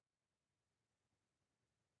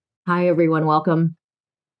Hi, everyone. Welcome.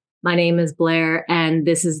 My name is Blair, and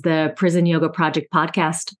this is the Prison Yoga Project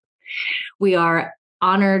podcast. We are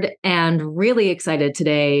honored and really excited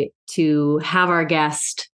today to have our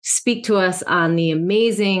guest speak to us on the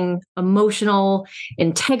amazing emotional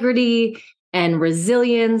integrity and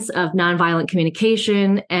resilience of nonviolent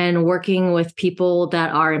communication and working with people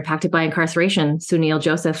that are impacted by incarceration, Sunil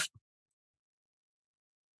Joseph.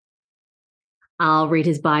 I'll read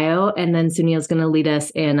his bio, and then Sunil's going to lead us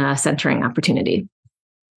in a centering opportunity.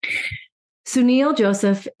 Sunil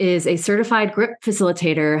Joseph is a certified GRIP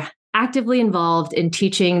facilitator actively involved in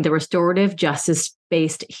teaching the restorative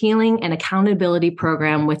justice-based healing and accountability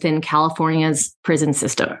program within California's prison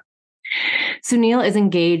system. Sunil is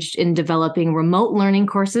engaged in developing remote learning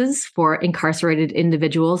courses for incarcerated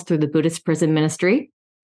individuals through the Buddhist Prison Ministry.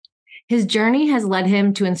 His journey has led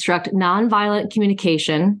him to instruct nonviolent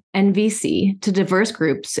communication, NVC, to diverse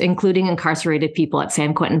groups, including incarcerated people at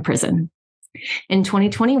San Quentin Prison. In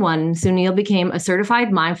 2021, Sunil became a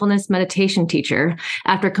certified mindfulness meditation teacher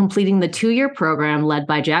after completing the 2-year program led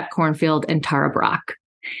by Jack Cornfield and Tara Brock.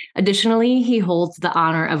 Additionally, he holds the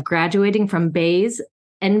honor of graduating from Bay's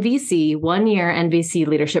NVC 1-year NVC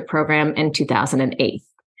leadership program in 2008.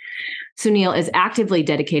 Sunil is actively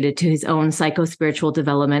dedicated to his own psycho-spiritual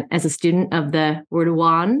development as a student of the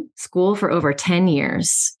Ridwan School for over 10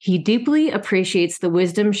 years. He deeply appreciates the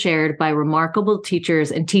wisdom shared by remarkable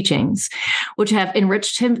teachers and teachings, which have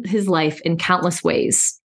enriched his life in countless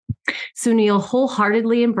ways. Sunil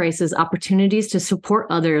wholeheartedly embraces opportunities to support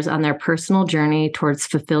others on their personal journey towards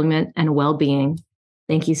fulfillment and well-being.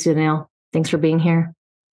 Thank you, Sunil. Thanks for being here.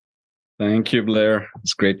 Thank you, Blair.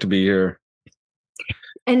 It's great to be here.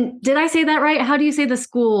 And did I say that right? How do you say the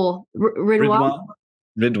school? Ridwan?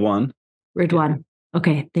 Ridwan. Ridwan.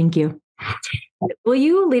 Okay, thank you. Will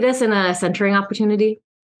you lead us in a centering opportunity?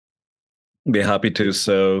 Be happy to.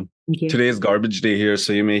 So today is garbage day here,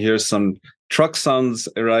 so you may hear some truck sounds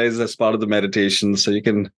arise as part of the meditation, so you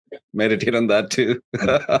can meditate on that too.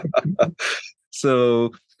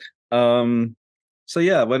 So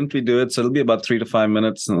yeah, why don't we do it? So it'll be about 3 to 5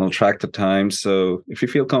 minutes, and I'll track the time. So if you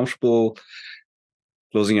feel comfortable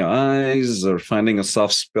closing your eyes or finding a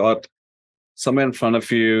soft spot somewhere in front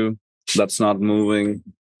of you that's not moving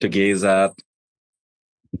to gaze at.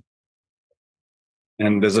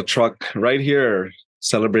 And there's a truck right here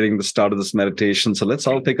celebrating the start of this meditation. So let's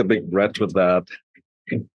all take a big breath with that.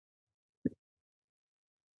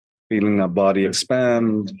 Feeling our body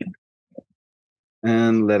expand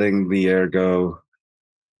and letting the air go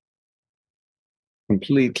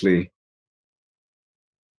completely.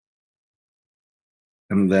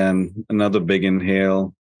 And then another big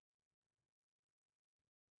inhale.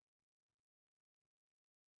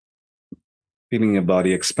 Feeling your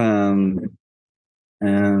body expand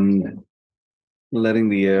and letting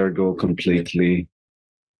the air go completely.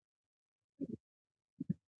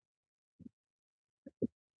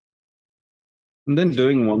 And then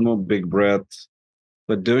doing one more big breath,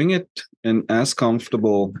 but doing it in as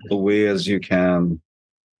comfortable a way as you can.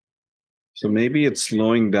 So maybe it's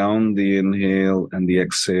slowing down the inhale and the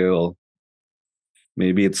exhale.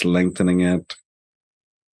 Maybe it's lengthening it.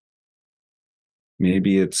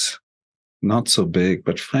 Maybe it's not so big,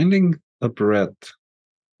 but finding a breath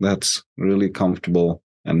that's really comfortable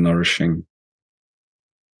and nourishing.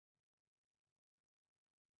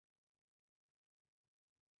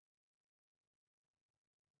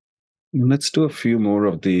 And let's do a few more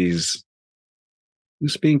of these.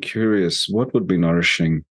 Just being curious, what would be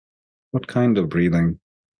nourishing? What kind of breathing?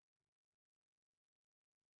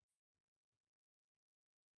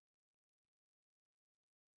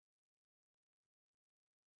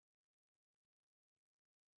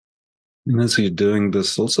 And as you're doing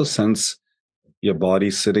this, also sense your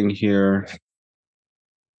body sitting here,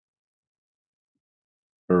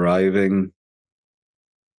 arriving.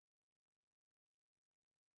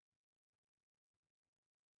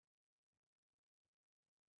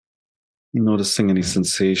 Noticing any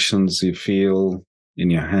sensations you feel in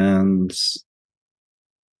your hands.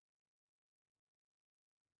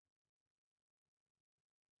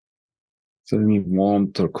 So any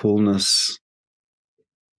warmth or coolness.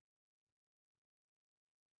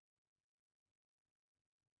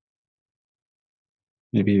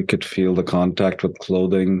 Maybe you could feel the contact with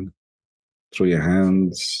clothing through your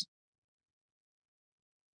hands.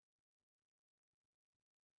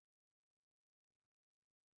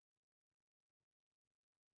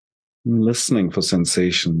 And listening for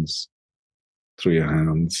sensations through your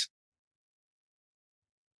hands.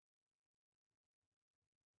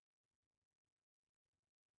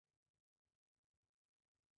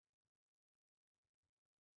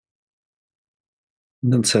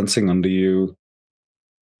 And then sensing under you,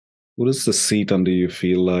 what does the seat under you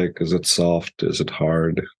feel like? Is it soft? Is it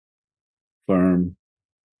hard? Firm?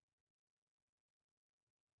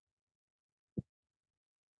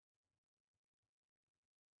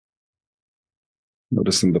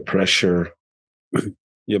 Noticing the pressure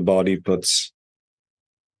your body puts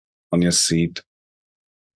on your seat.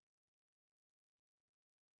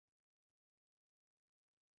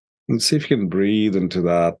 And see if you can breathe into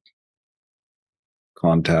that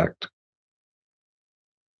contact.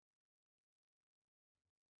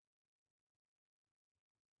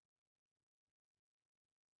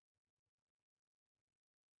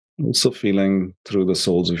 Also feeling through the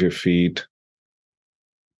soles of your feet.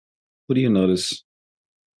 What do you notice?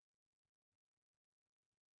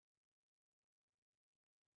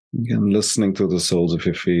 Again, listening to the soles of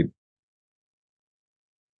your feet.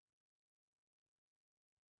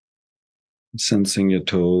 Sensing your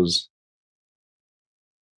toes.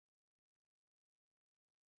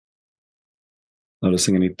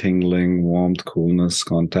 Noticing any tingling, warmth, coolness,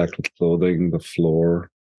 contact with clothing, the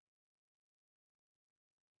floor.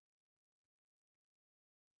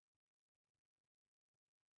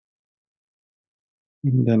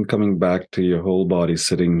 And then coming back to your whole body,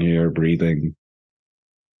 sitting here, breathing.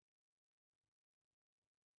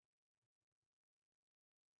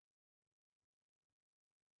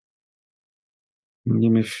 And you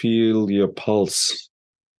may feel your pulse,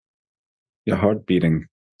 your heart beating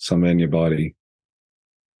somewhere in your body.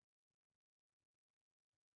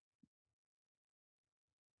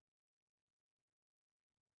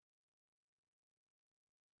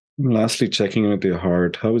 And lastly, checking in with your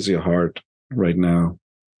heart. How is your heart right now?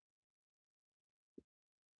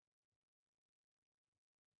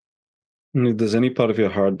 And if there's any part of your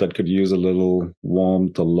heart that could use a little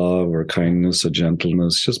warmth or love or kindness or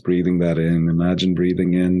gentleness, just breathing that in. Imagine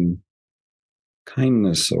breathing in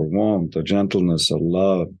kindness or warmth or gentleness or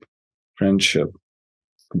love, friendship,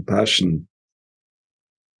 compassion,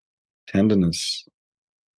 tenderness.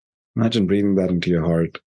 Imagine breathing that into your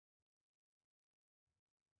heart.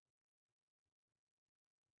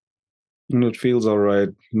 And it feels all right.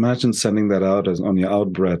 Imagine sending that out as on your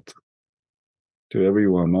out breath to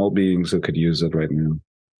everyone, all beings who could use it right now.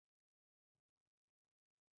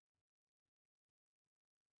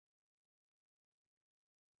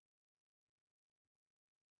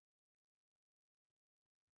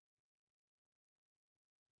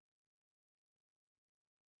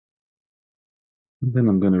 And then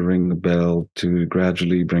I'm going to ring the bell to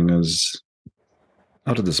gradually bring us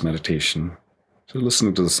out of this meditation. So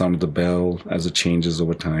listening to the sound of the bell as it changes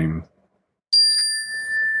over time.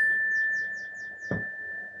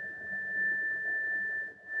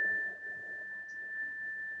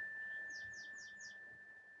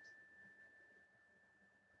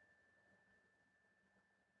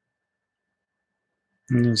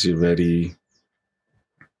 And as you're ready,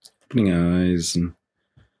 opening your eyes and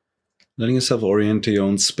letting yourself orient to your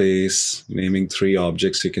own space, naming 3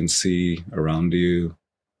 objects you can see around you.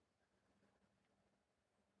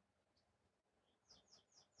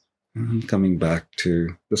 And coming back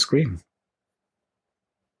to the screen.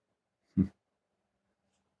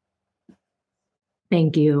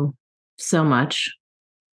 Thank you so much.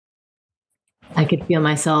 I could feel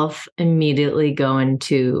myself immediately go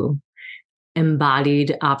into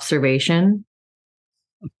embodied observation.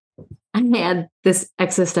 I had this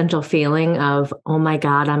existential feeling of, oh my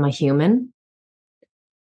God, I'm a human.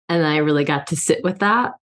 And I really got to sit with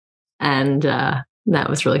that. And that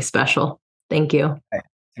was really special. Thank you.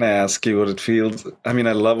 Can I ask you what it feels? I mean,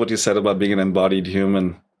 I love what you said about being an embodied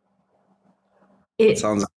human. It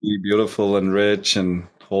sounds really beautiful and rich and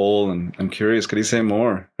whole. And I'm curious, could you say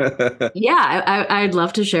more? Yeah, I'd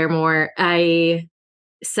love to share more.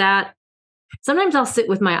 Sometimes I'll sit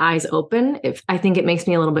with my eyes open. If I think it makes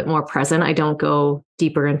me a little bit more present, I don't go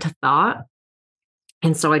deeper into thought.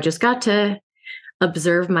 And so I just got to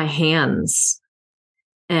observe my hands.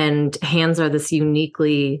 And hands are this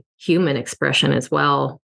uniquely human expression as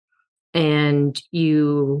well. And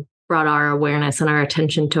you brought our awareness and our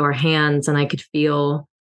attention to our hands, and I could feel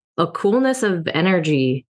a coolness of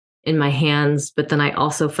energy in my hands, but then I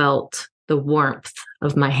also felt the warmth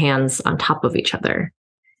of my hands on top of each other.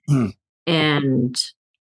 And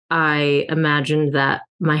I imagined that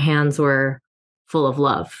my hands were full of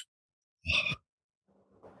love.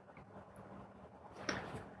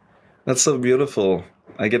 That's so beautiful.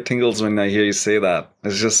 I get tingles when I hear you say that.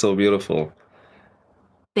 It's just so beautiful.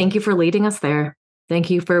 Thank you for leading us there. Thank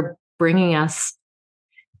you for bringing us.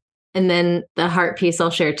 And then the heart piece I'll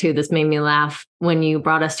share too. This made me laugh when you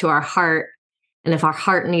brought us to our heart. And if our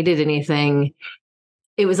heart needed anything,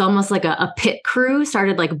 it was almost like a pit crew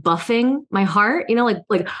started like buffing my heart,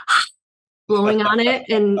 like blowing on it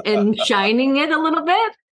and shining it a little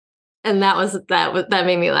bit. And that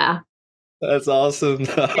made me laugh. That's awesome.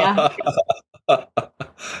 Yeah.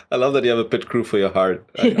 I love that you have a pit crew for your heart.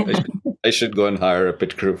 I should go and hire a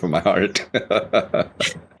pit crew for my heart.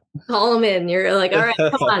 Call them in. You're like, all right,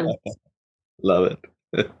 come on. Love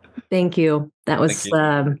it. Thank you. That was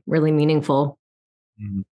really meaningful.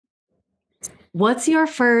 Mhm. What's your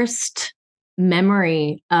first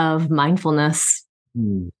memory of mindfulness?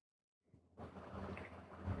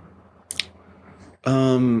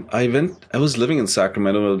 I was living in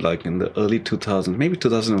Sacramento like in the early 2000s, maybe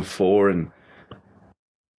 2004. And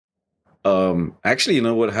actually,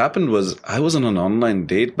 what happened was I was on an online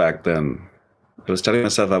date back then. I was telling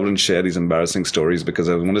myself I wouldn't share these embarrassing stories because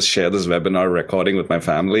I want to share this webinar recording with my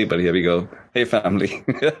family. But here we go. Hey, family.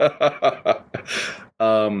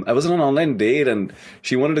 I was on an online date and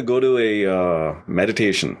she wanted to go to a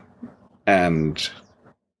meditation. And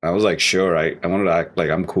I was like, sure, I wanted to act like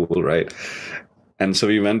I'm cool, right? And so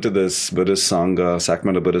we went to this Buddhist Sangha,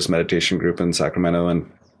 Sacramento Buddhist meditation group in Sacramento. And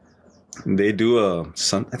they do I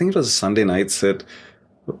think it was a Sunday night sit.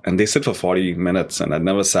 And they sit for 40 minutes, and I'd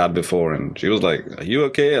never sat before. And she was like, "Are you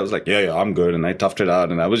okay?" I was like, yeah, I'm good. And I toughed it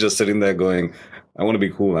out. And I was just sitting there going, I want to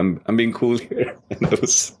be cool. I'm being cool here. And it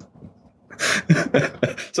was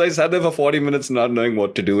so I sat there for 40 minutes not knowing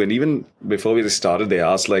what to do. And even before we started, they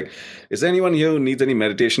asked, like, is there anyone here who needs any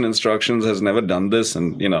meditation instructions, has never done this?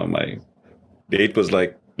 And, my date was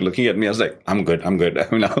like looking at me. I was like, I'm good.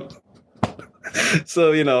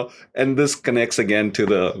 So, and this connects again to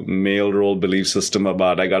the male role belief system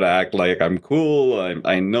about I got to act like I'm cool,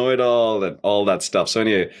 I know it all, and all that stuff. So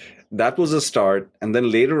anyway, that was a start. And then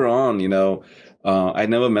later on, I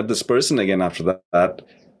never met this person again after that.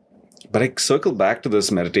 But I circled back to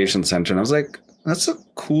this meditation center and I was like, that's a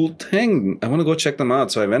cool thing. I want to go check them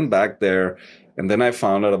out. So I went back there and then I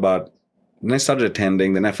started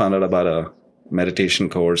attending. Then I found out about a meditation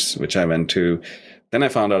course, which I went to. Then I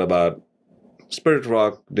found out about Spirit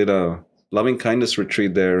Rock, did a loving kindness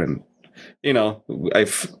retreat there, and I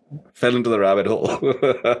fell into the rabbit hole.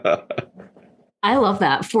 I love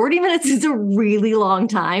that. 40 minutes is a really long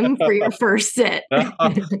time for your first sit.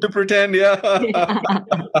 To pretend, yeah.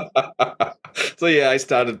 So yeah, I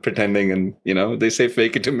started pretending, and they say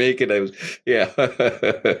fake it to make it.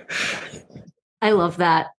 I love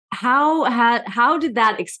that. How did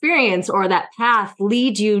that experience or that path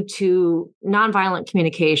lead you to nonviolent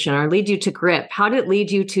communication or lead you to GRIP? How did it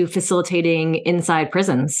lead you to facilitating inside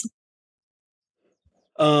prisons?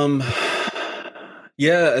 Yeah,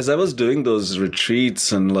 as I was doing those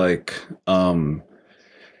retreats and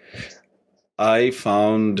I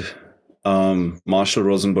found Marshall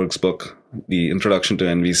Rosenberg's book, The Introduction to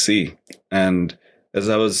NVC. And as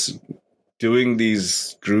I was doing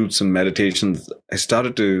these groups and meditations, I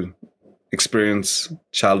started to experience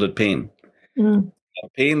childhood pain. A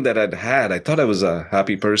pain that I'd had. I thought I was a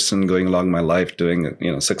happy person going along my life, doing,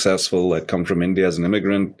 successful. I'd come from India as an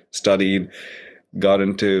immigrant, studied, got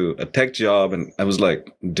into a tech job, and I was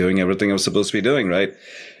like doing everything I was supposed to be doing, right?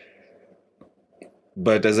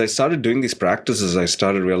 But as I started doing these practices, I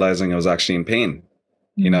started realizing I was actually in pain,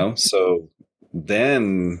 So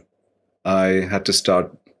then I had to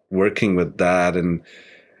start working with that. And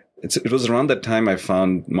it was around that time I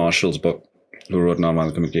found Marshall's book, who wrote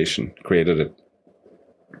Nonviolent Communication, created it.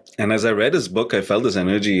 And as I read his book, I felt this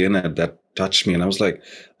energy in it that touched me. And I was like,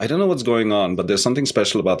 I don't know what's going on, but there's something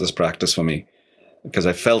special about this practice for me because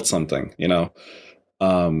I felt something, It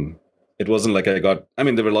wasn't like there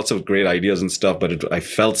were lots of great ideas and stuff, but I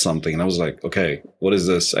felt something. And I was like, okay, what is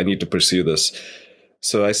this? I need to pursue this.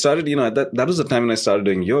 So I started, that was the time when I started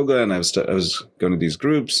doing yoga, and I was going to these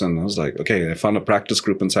groups, and I was like, okay, I found a practice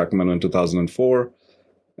group in Sacramento in 2004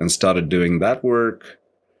 and started doing that work.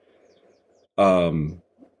 And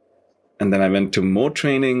then I went to more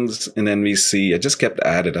trainings in NVC. I just kept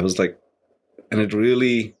at it. I was like, and it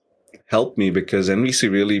really helped me because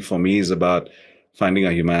NVC really for me is about finding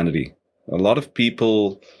our humanity. A lot of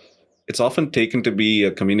people, it's often taken to be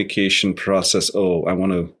a communication process. Oh, I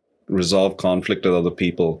want to resolve conflict with other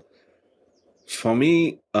people. For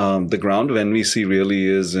me, the ground of NVC really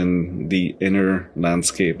is in the inner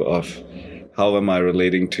landscape of how am I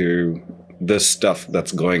relating to this stuff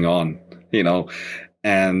that's going on,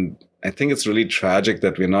 And I think it's really tragic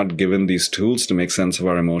that we're not given these tools to make sense of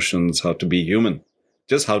our emotions, how to be human,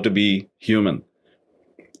 just how to be human,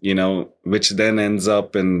 which then ends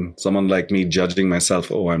up in someone like me judging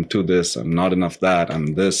myself. Oh, I'm too this, I'm not enough that,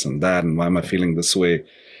 I'm this and that, and why am I feeling this way?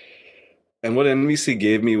 And what NVC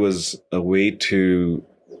gave me was a way to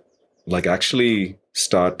actually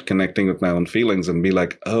start connecting with my own feelings and be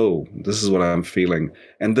like, oh, this is what I'm feeling.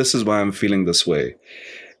 And this is why I'm feeling this way.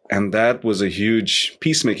 And that was a huge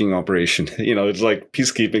peacemaking operation. It's like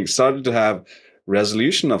peacekeeping, started to have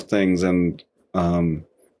resolution of things. And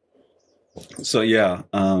so, yeah,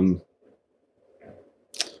 I'm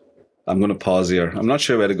going to pause here. I'm not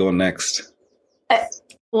sure where to go next.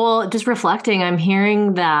 Well, just reflecting, I'm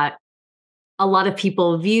hearing that a lot of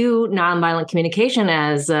people view nonviolent communication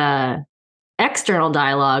as external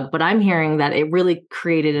dialogue, but I'm hearing that it really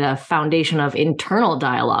created a foundation of internal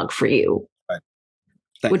dialogue for you,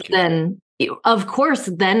 Right. which then, of course,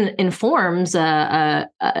 then informs a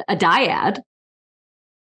dyad.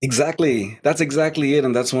 Exactly. That's exactly it.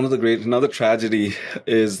 And that's another tragedy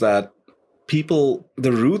is that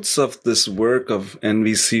the roots of this work of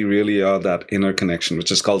NVC really are that inner connection,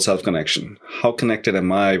 which is called self-connection. How connected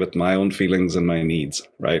am I with my own feelings and my needs,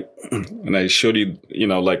 right? And I showed you,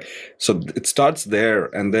 so it starts there.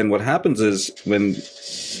 And then what happens is when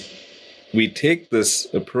we take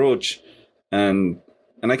this approach and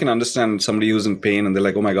I can understand somebody who's in pain and they're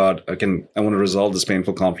like, oh my God, I want to resolve this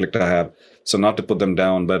painful conflict I have. So not to put them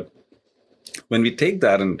down, but when we take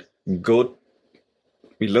that and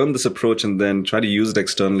we learn this approach and then try to use it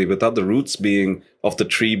externally without the roots of the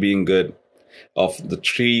tree being good, of the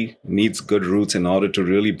tree needs good roots in order to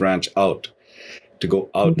really branch out, to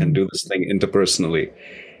go out and do this thing interpersonally,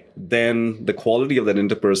 then the quality of that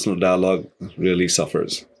interpersonal dialogue really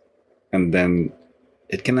suffers. And then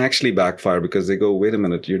it can actually backfire because they go, wait a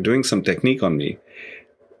minute, you're doing some technique on me,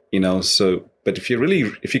 but if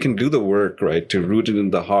you can do the work, right, to root it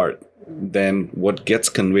in the heart, then what gets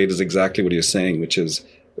conveyed is exactly what you're saying, which is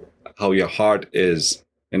how your heart is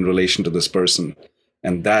in relation to this person.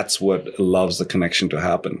 And that's what allows the connection to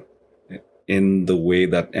happen in the way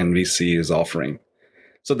that NVC is offering.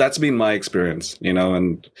 So that's been my experience,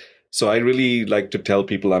 and so I really like to tell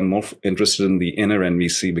people I'm more interested in the inner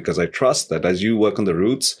NVC because I trust that as you work on the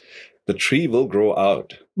roots, the tree will grow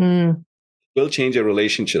out, will change your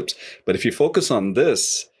relationships. But if you focus on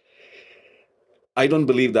this, I don't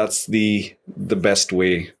believe that's the best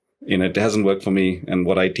way. It hasn't worked for me. And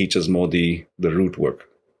what I teach is more the root work.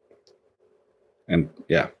 And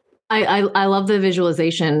yeah. I love the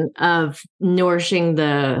visualization of nourishing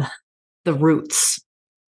the roots.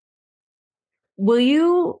 Will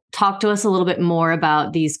you talk to us a little bit more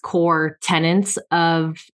about these core tenets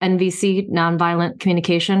of NVC, nonviolent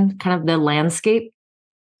communication, kind of the landscape?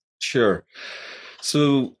 Sure.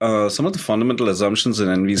 So some of the fundamental assumptions in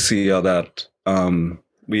NVC are that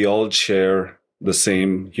we all share the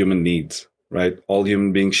same human needs, right? All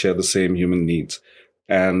human beings share the same human needs.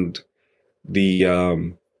 And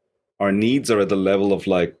our needs are at the level of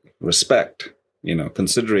like respect,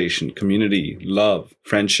 consideration, community, love,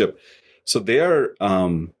 friendship. So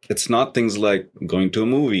it's not things like going to a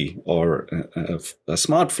movie or a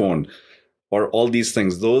smartphone or all these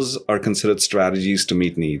things. Those are considered strategies to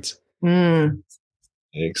meet needs.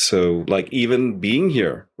 So like even being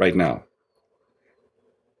here right now,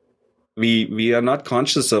 we are not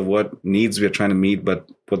conscious of what needs we are trying to meet, but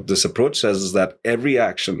what this approach says is that every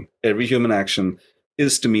human action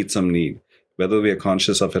is to meet some need, whether we are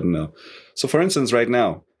conscious of it or no. So for instance, right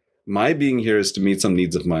now, my being here is to meet some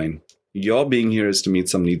needs of mine. Your being here is to meet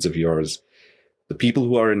some needs of yours. The people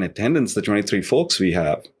who are in attendance, the 23 folks we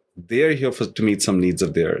have, they're here to meet some needs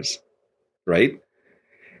of theirs, right?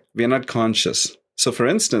 We are not conscious. So for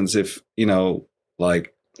instance, if,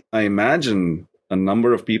 like I imagine a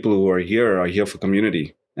number of people who are here for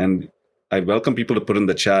community, and I welcome people to put in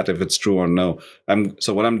the chat if it's true or no.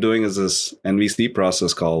 So what I'm doing is this NVC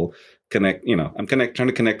process called connect, I'm trying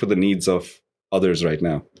to connect with the needs of others right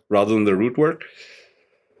now, rather than the root work.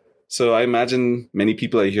 So I imagine many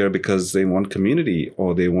people are here because they want community,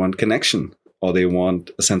 or they want connection, or they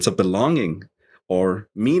want a sense of belonging or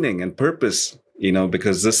meaning and purpose,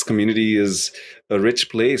 because this community is a rich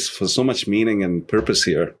place for so much meaning and purpose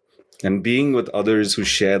here. And being with others who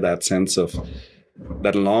share that sense of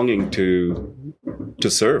that longing to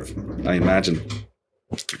serve, I imagine.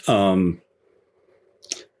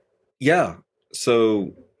 Yeah.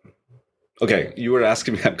 So, okay, you were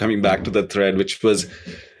asking me, I'm coming back to the thread, which was,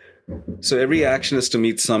 so every action is to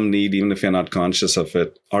meet some need, even if you're not conscious of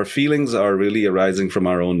it. Our feelings are really arising from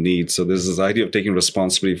our own needs. So there's this idea of taking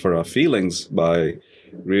responsibility for our feelings by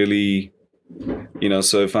really,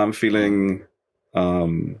 so if I'm feeling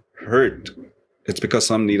hurt, it's because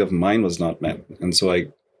some need of mine was not met. And so I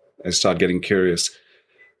start getting curious.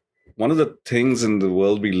 One of the things in the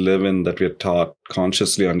world we live in that we're taught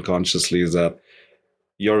consciously, unconsciously, is that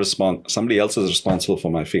somebody else is responsible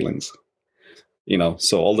for my feelings.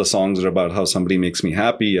 So all the songs are about how somebody makes me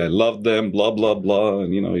happy. I love them, blah, blah, blah.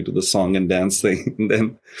 And, you do the song and dance thing. And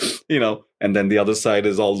then, and then the other side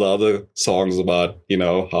is all the other songs about,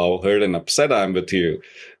 how hurt and upset I'm with you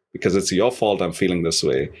because it's your fault I'm feeling this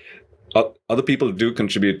way. Other people do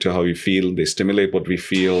contribute to how we feel. They stimulate what we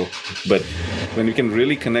feel. But when we can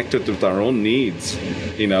really connect it with our own needs,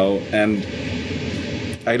 and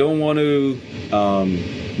I don't want to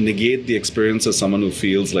negate the experience of someone who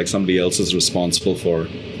feels like somebody else is responsible for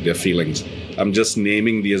their feelings. I'm just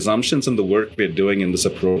naming the assumptions and the work we're doing in this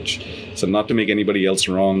approach. So not to make anybody else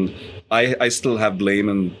wrong, I still have blame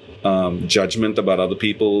and judgment about other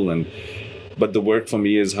people. But the work for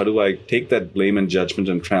me is how do I take that blame and judgment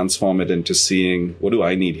and transform it into seeing what do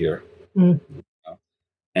I need here? Mm.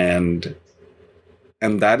 And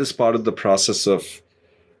that is part of the process of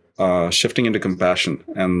shifting into compassion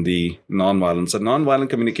and the nonviolence. And nonviolent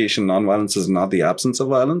communication, nonviolence is not the absence of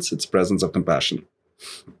violence, it's presence of compassion.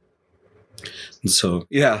 And so,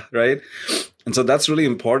 yeah, right? And so that's really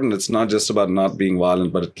important. It's not just about not being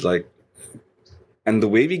violent, but it's like, and the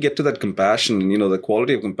way we get to that compassion, the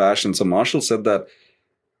quality of compassion. So Marshall said that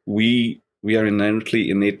we are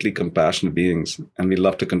innately compassionate beings, and we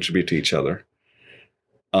love to contribute to each other.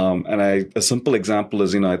 A simple example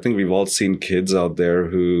is, I think we've all seen kids out there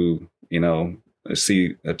who,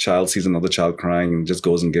 see a child sees another child crying and just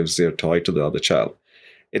goes and gives their toy to the other child.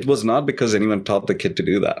 It was not because anyone taught the kid to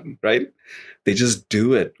do that, right? They just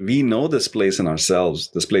do it. We know this place in ourselves,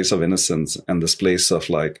 this place of innocence, and this place of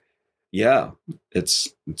like, yeah,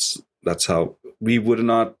 that's how we would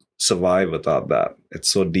not survive without that. It's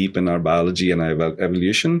so deep in our biology and our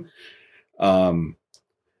evolution. And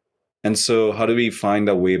so how do we find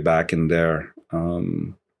our way back in there?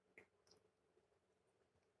 I'm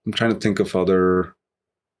trying to think of other.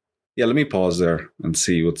 Yeah, let me pause there and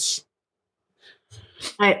see what's.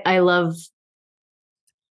 I love,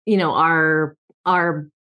 our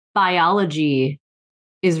biology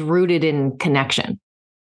is rooted in connection.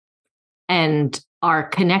 And our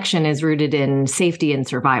connection is rooted in safety and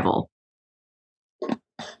survival.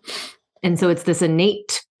 And so it's this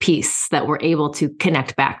innate piece that we're able to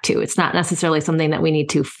connect back to. It's not necessarily something that we need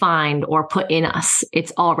to find or put in us.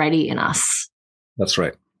 It's already in us. That's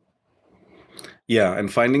right. Yeah.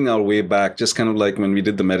 And finding our way back, just kind of like when we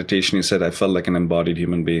did the meditation, you said, I felt like an embodied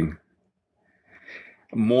human being.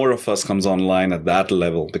 More of us comes online at that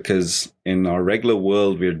level because in our regular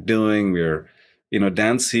world,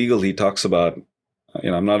 Dan Siegel, he talks about,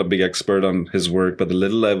 I'm not a big expert on his work, but the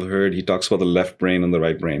little I've heard, he talks about the left brain and the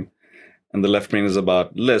right brain. And the left brain is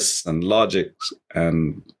about lists and logics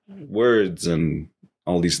and words and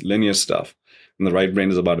all these linear stuff. And the right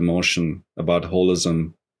brain is about emotion, about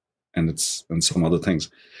holism, and some other things.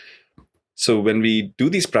 So when we do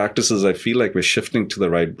these practices, I feel like we're shifting to the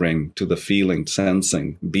right brain, to the feeling,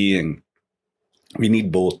 sensing, being. We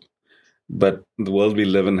need both. But the world we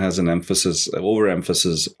live in has an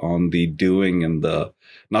overemphasis on the doing and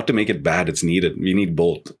not to make it bad, it's needed. We need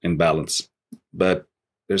both in balance. But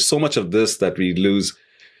there's so much of this that we lose.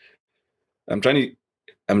 I'm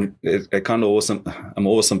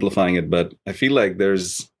oversimplifying it, but I feel like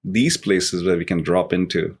there's these places where we can drop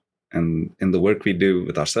into. And in the work we do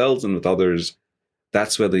with ourselves and with others,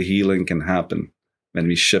 that's where the healing can happen when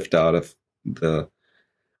we shift out of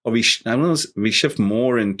we shift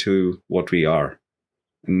more into what we are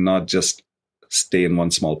and not just stay in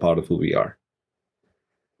one small part of who we are.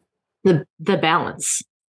 The balance.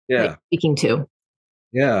 Yeah. Speaking to.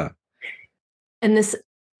 Yeah. And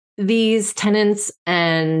these tenets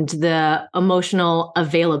and the emotional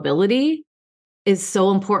availability is so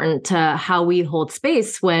important to how we hold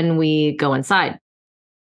space when we go inside.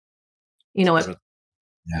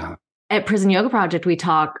 At Prison Yoga Project, we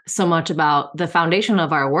talk so much about the foundation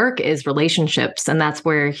of our work is relationships. And that's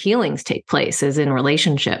where healings take place, is in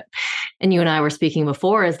relationship. And you and I were speaking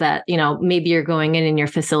before is that, maybe you're going in and you're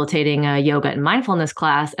facilitating a yoga and mindfulness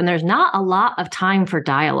class, and there's not a lot of time for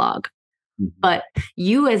dialogue. Mm-hmm. But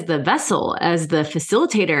you as the vessel, as the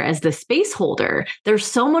facilitator, as the space holder, there's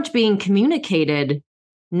so much being communicated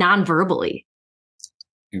non-verbally.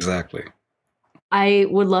 Exactly. I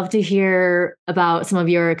would love to hear about some of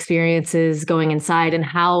your experiences going inside and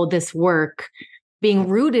how this work, being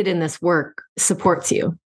rooted in this work, supports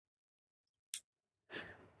you.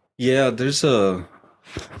 Yeah, there's a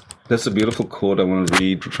beautiful quote I want to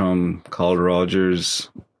read from Carl Rogers,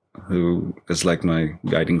 who is like my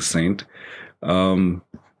guiding saint.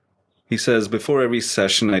 He says, before every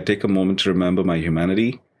session, I take a moment to remember my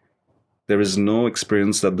humanity. There is no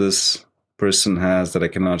experience that this person has that I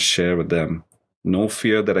cannot share with them. No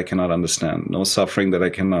fear that I cannot understand. No suffering that I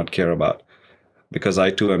cannot care about. Because I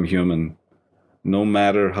too am human. no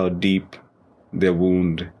matter how deep their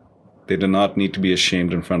wound, they do not need to be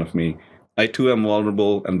ashamed in front of me. I too am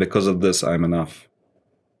vulnerable, and because of this, I'm enough.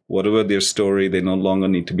 Whatever their story, they no longer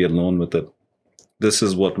need to be alone with it. This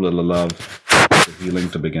is what will allow the healing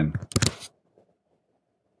to begin.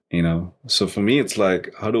 So for me, it's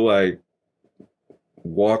like, how do I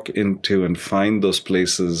walk into and find those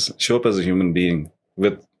places, show up as a human being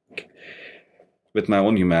with my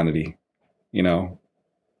own humanity, you know?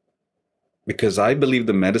 Because I believe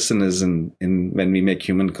the medicine is in when we make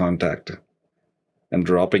human contact and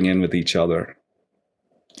dropping in with each other.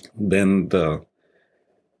 Then the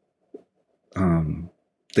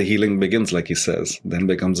healing begins, like he says. Then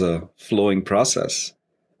becomes a flowing process,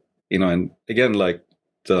 And again, like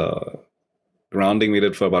the grounding we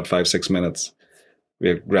did for about 5-6 minutes,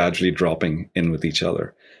 we're gradually dropping in with each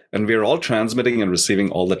other, and we're all transmitting and receiving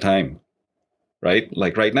all the time, right?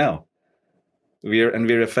 Like right now,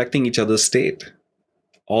 we're affecting each other's state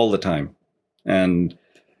all the time, and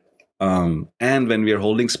when we are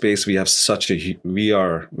holding space, we have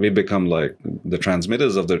we become like the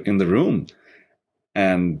transmitters in the room,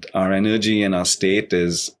 and our energy and our state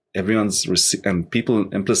is and people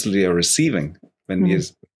implicitly are receiving when we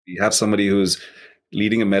have somebody who's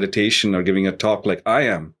leading a meditation or giving a talk like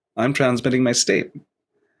I'm transmitting my state,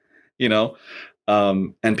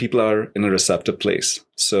 and people are in a receptive place.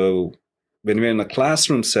 So when we're in a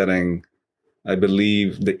classroom setting, I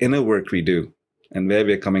believe the inner work we do and where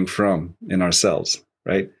we're coming from in ourselves,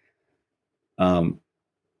 right,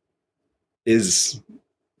 is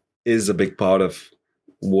a big part of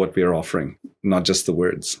what we're offering, not just the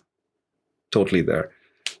words. Totally there.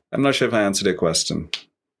 I'm not sure if I answered your question.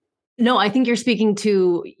 No, I think you're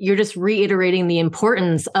just reiterating the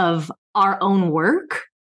importance of our own work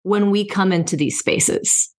when we come into these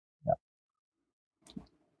spaces. Yeah.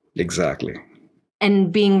 Exactly.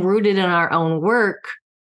 And being rooted in our own work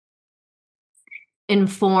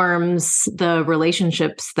informs the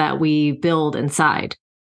relationships that we build inside.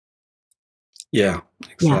 Yeah,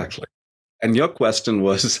 exactly. Yeah. And your question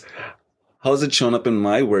was, how's it shown up in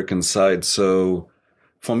my work inside? So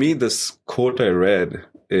for me, this quote I read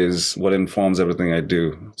is what informs everything I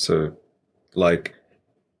do. So like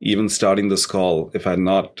even starting this call, if I had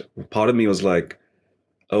not, part of me was like,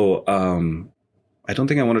 I don't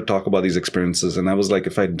think I want to talk about these experiences. And I was like,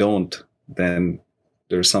 if I don't, then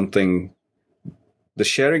there's something. The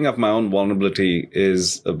sharing of my own vulnerability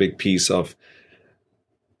is a big piece of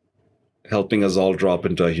helping us all drop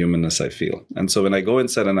into our humanness, I feel. And so when I go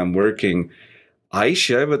inside and I'm working, I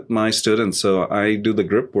share with my students. So I do the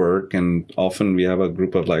group work, and often we have a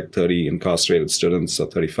group of like 30 incarcerated students or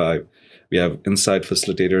 35. We have inside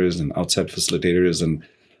facilitators and outside facilitators, and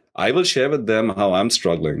I will share with them how I'm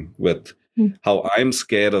struggling with how I'm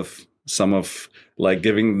scared of some of like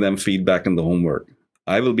giving them feedback in the homework.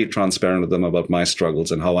 I will be transparent with them about my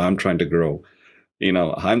struggles and how I'm trying to grow.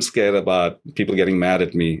 I'm scared about people getting mad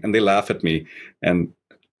at me, and they laugh at me, and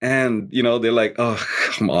they're like, oh,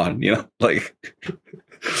 come on, like,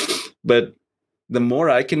 but the more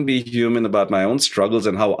I can be human about my own struggles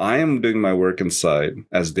and how I am doing my work inside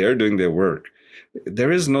as they're doing their work,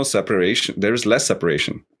 there is no separation. There is less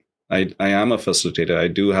separation. I am a facilitator. I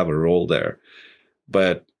do have a role there,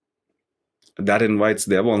 but that invites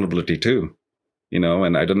their vulnerability too,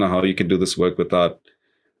 and I don't know how you can do this work without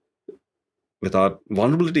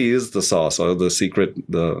vulnerability is the sauce or the secret,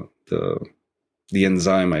 the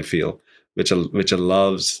enzyme, I feel, which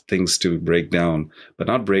allows things to break down, but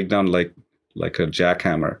not break down like a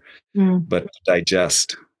jackhammer, but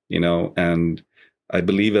digest, and I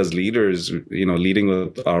believe as leaders, leading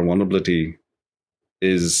with our vulnerability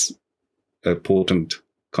is a potent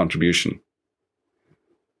contribution.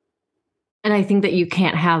 And I think that you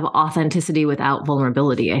can't have authenticity without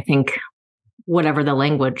vulnerability. I think whatever the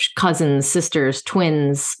language, cousins, sisters,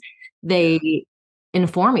 twins, they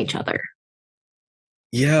inform each other.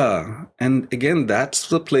 Yeah. And again, that's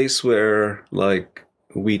the place where like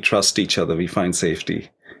we trust each other, we find safety,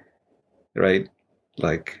 right?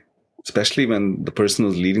 Like, especially when the person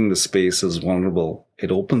who's leading the space is vulnerable, it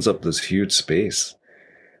opens up this huge space,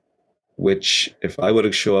 which if I were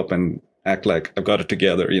to show up and act like I've got it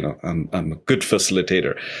together, I'm a good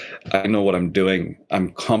facilitator, I know what I'm doing,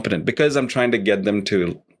 I'm competent, because I'm trying to get them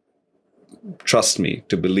to trust me,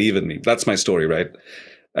 to believe in me. That's my story, right?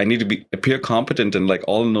 I need to appear competent and like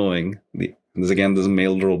all-knowing. This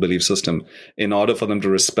male role belief system, in order for them to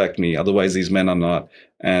respect me. Otherwise, these men are not.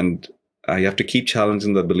 And I have to keep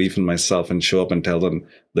challenging the belief in myself and show up and tell them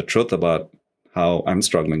the truth about how I'm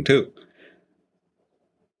struggling too.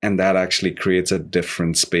 And that actually creates a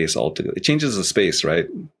different space altogether. It changes the space, right?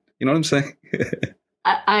 You know what I'm saying?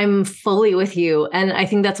 I'm fully with you. And I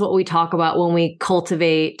think that's what we talk about when we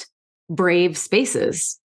cultivate brave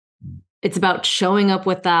spaces. It's about showing up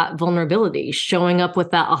with that vulnerability, showing up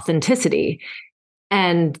with that authenticity.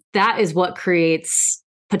 And that is what creates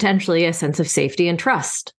potentially a sense of safety and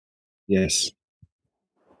trust. Yes.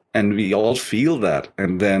 And we all feel that.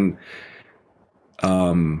 And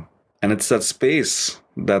it's that space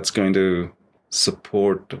that's going to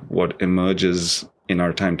support what emerges in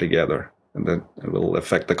our time together. And that will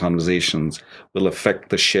affect the conversations, will affect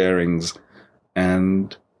the sharings.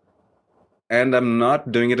 And I'm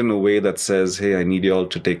not doing it in a way that says, hey, I need you all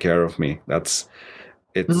to take care of me. I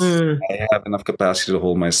have enough capacity to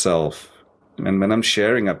hold myself. And when I'm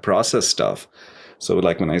sharing, I process stuff. So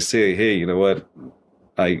like when I say, hey, you know what,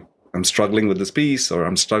 I'm struggling with this piece, or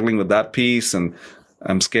I'm struggling with that piece, and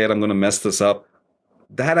I'm scared I'm going to mess this up.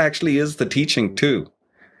 That actually is the teaching too.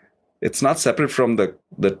 It's not separate from the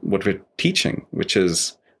what we're teaching, which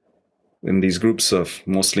is in these groups of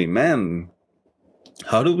mostly men.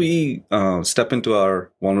 How do we step into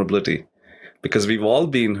our vulnerability? Because we've all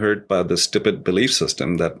been hurt by this stupid belief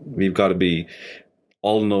system that we've got to be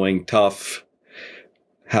all-knowing, tough,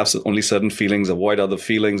 have only certain feelings, avoid other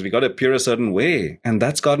feelings. We got to appear a certain way. And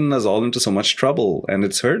that's gotten us all into so much trouble. And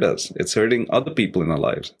it's hurt us. It's hurting other people in our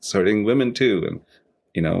lives. It's hurting women too. And,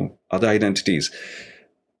 other identities.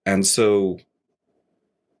 And so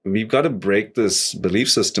we've got to break this belief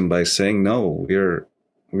system by saying, no, we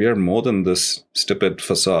are more than this stupid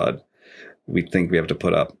facade we think we have to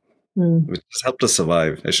put up, which has helped us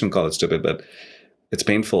survive. I shouldn't call it stupid, but it's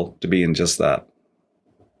painful to be in just that,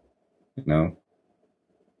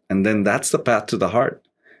 And then that's the path to the heart.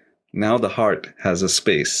 Now the heart has a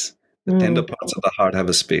space. The tender parts of the heart have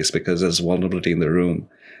a space because there's vulnerability in the room.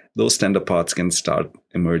 Those tender parts can start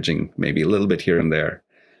emerging maybe a little bit here and there,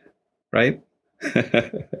 right?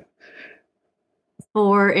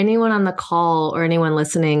 For anyone on the call or anyone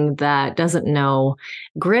listening that doesn't know,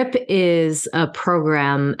 GRIP is a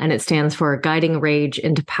program and it stands for Guiding Rage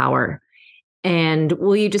into Power. And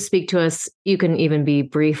will you just speak to us? You can even be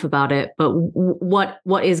brief about it, but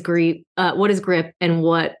what is GRIP? What is GRIP, and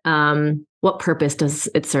what purpose does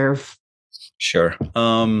it serve? Sure.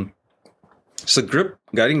 So GRIP,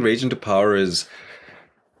 Guiding Rage into Power, is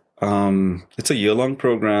it's a year-long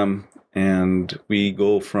program, and we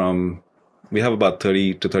have about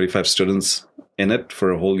 30 to 35 students in it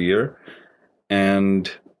for a whole year,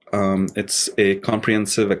 and it's a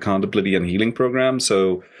comprehensive accountability and healing program.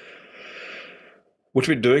 So what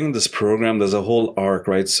we're doing in this program, there's a whole arc,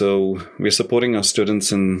 right? So we're supporting our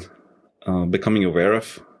students in becoming aware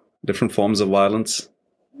of different forms of violence,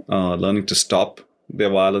 learning to stop their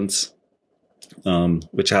violence,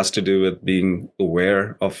 which has to do with being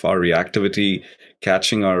aware of our reactivity,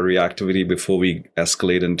 catching our reactivity before we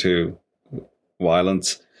escalate into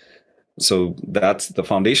violence. So that's the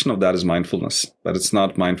foundation of that is mindfulness. But it's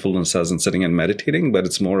not mindfulness as in sitting and meditating, but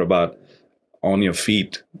it's more about on your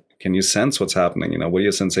feet. Can you sense what's happening? What are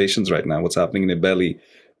your sensations right now? What's happening in your belly?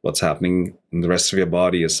 What's happening in the rest of your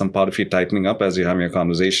body? Is some part of you tightening up as you're having a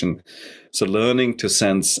conversation? So learning to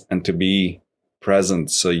sense and to be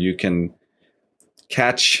present so you can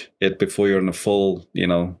catch it before you're in a full,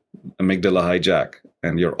 amygdala hijack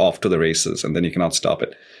and you're off to the races and then you cannot stop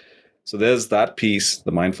it. So there's that piece,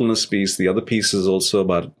 the mindfulness piece. The other piece is also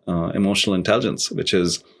about emotional intelligence, which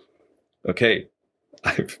is, okay,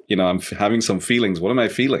 I'm having some feelings. What am I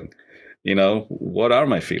feeling? What are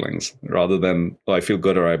my feelings? Rather than, I feel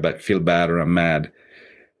good or I feel bad or I'm mad.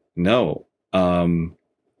 No.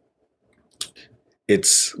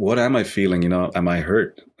 It's what am I feeling? Am I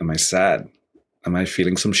hurt? Am I sad? Am I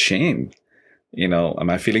feeling some shame? Am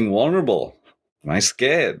I feeling vulnerable? Am I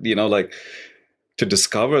scared? To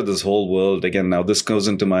discover this whole world again. Now this goes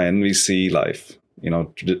into my NVC life.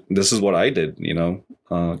 This is what I did.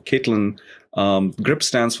 Caitlin, GRIP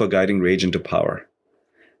stands for Guiding Rage into Power,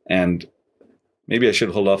 and maybe I should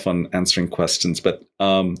hold off on answering questions, but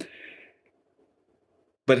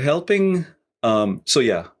helping.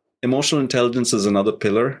 Emotional intelligence is another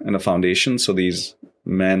pillar and a foundation. So these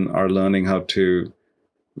men are learning how to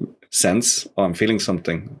sense, I'm feeling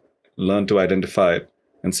something, learn to identify it,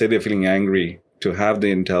 and say they're feeling angry, to have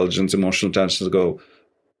the emotional intelligence to go,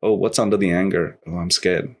 oh, what's under the anger? Oh, I'm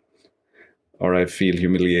scared. Or I feel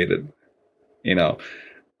humiliated,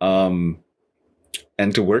 and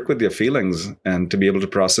to work with their feelings and to be able to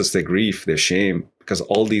process their grief, their shame, because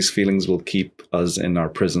all these feelings will keep us in our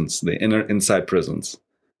prisons, the inside prisons.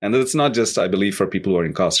 And it's not just, I believe, for people who are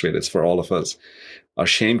incarcerated, it's for all of us. Our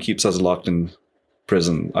shame keeps us locked in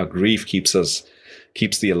prison. Our grief keeps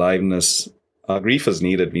the aliveness. Our grief is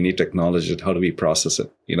needed. We need to acknowledge it. How do we process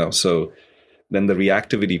it? So then the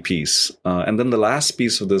reactivity piece. And then the last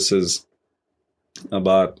piece of this is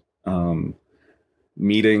about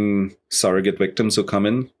meeting surrogate victims who come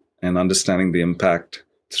in and understanding the impact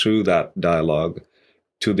through that dialogue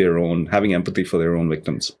to their own, having empathy for their own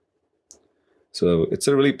victims. So it's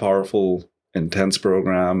a really powerful, intense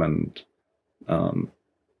program, and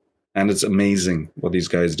it's amazing what these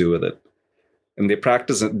guys do with it. And they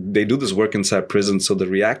practice it, they do this work inside prison. So the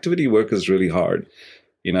reactivity work is really hard.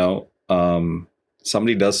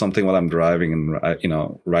 Somebody does something while I'm driving, and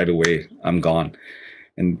right away I'm gone.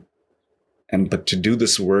 But to do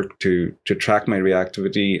this work, to track my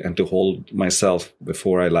reactivity and to hold myself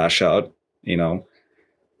before I lash out,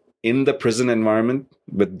 in the prison environment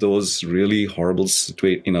with those really horrible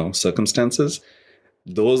circumstances,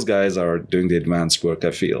 those guys are doing the advanced work,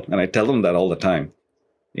 I feel. And I tell them that all the time.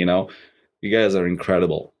 You guys are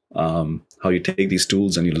incredible. How you take these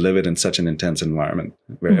tools and you live it in such an intense environment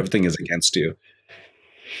where everything is against you.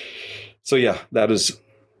 So yeah, that is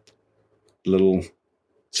a little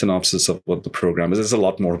synopsis of what the program is. There's a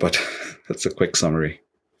lot more, but that's a quick summary.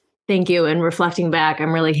 Thank you. And reflecting back,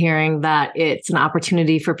 I'm really hearing that it's an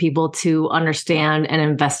opportunity for people to understand and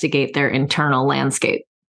investigate their internal landscape.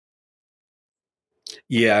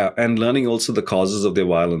 Yeah, and learning also the causes of their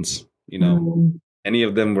violence. Any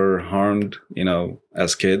of them were harmed,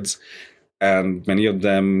 as kids, and many of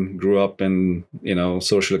them grew up in,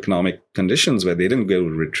 social economic conditions where they didn't go to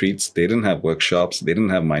retreats, they didn't have workshops, they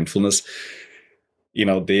didn't have mindfulness. They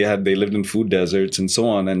lived in food deserts and so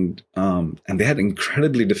on, and they had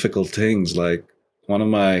incredibly difficult things. Like one of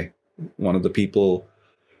my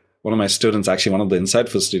students, actually one of the Insight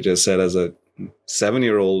facilitators, said as a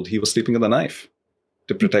 7-year-old he was sleeping with a knife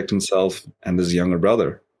to protect himself and his younger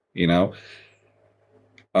brother.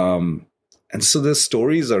 And so the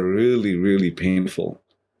stories are really, really painful.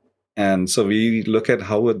 And so we look at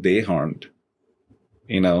how were they harmed,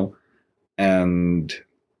 and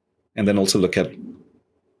then also look at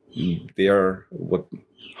what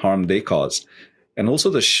harm they caused. And also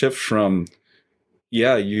the shift from,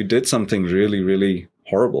 yeah, you did something really, really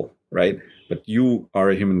horrible, right? But you are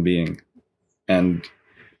a human being. And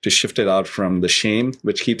to shift it out from the shame,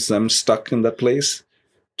 which keeps them stuck in that place,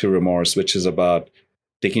 to remorse, which is about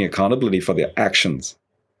taking accountability for their actions,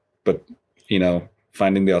 but,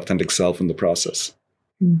 finding the authentic self in the process.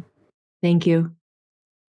 Thank you.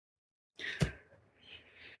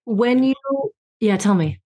 Yeah, tell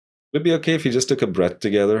me. Would it be okay if you just took a breath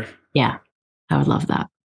together? Yeah, I would love that.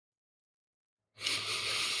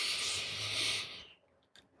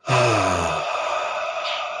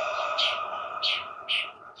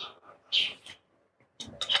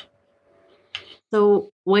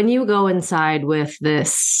 So when you go inside with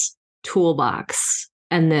this toolbox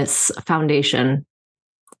and this foundation,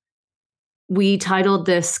 we titled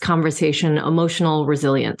this conversation Emotional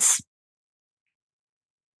Resilience.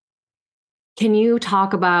 Can you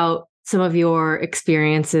talk about some of your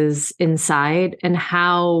experiences inside and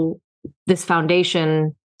how this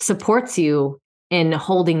foundation supports you in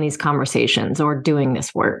holding these conversations or doing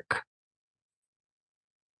this work?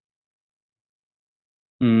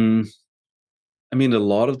 A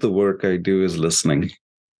lot of the work I do is listening,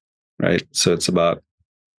 right? So it's about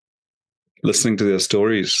listening to their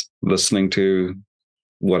stories, listening to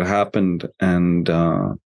what happened, and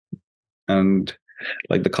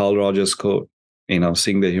like the Carl Rogers quote,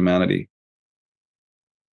 seeing their humanity,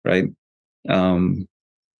 right?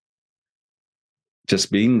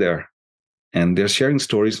 Just being there. And they're sharing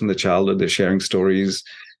stories from the childhood. They're sharing stories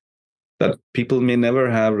that people may never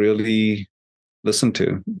have really listened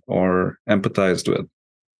to or empathized with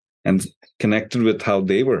and connected with how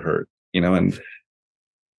they were hurt, and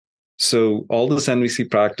so all this NVC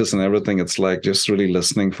practice and everything, it's like just really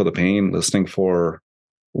listening for the pain, listening for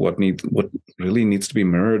what really needs to be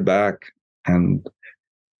mirrored back. And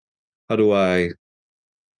how do I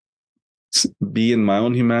be in my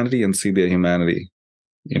own humanity and see their humanity?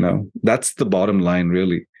 That's the bottom line,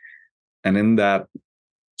 really. And in that,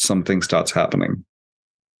 something starts happening,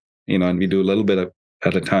 and we do a little bit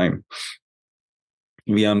at a time.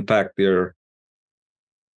 We unpack the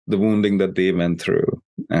wounding that they went through.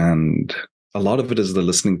 And a lot of it is the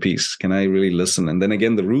listening piece. Can I really listen? And then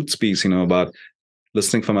again, the roots piece, about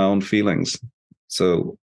listening for my own feelings.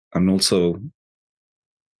 So I'm also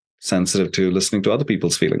sensitive to listening to other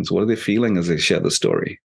people's feelings. What are they feeling as they share the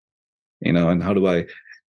story? And how do I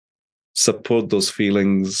support those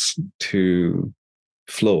feelings to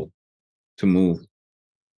flow, to move?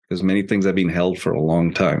 Because many things have been held for a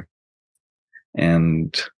long time.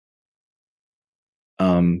 And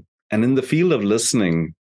in the field of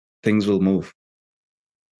listening, things will move,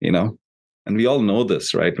 And we all know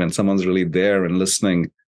this, right? When someone's really there and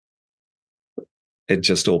listening, it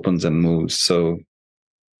just opens and moves. So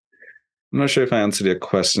I'm not sure if I answered your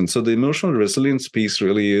question. So the emotional resilience piece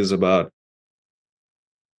really is about,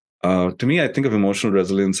 to me, I think of emotional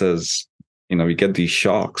resilience as, we get these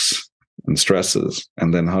shocks and stresses,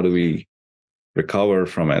 and then how do we recover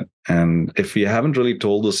from it? And if we haven't really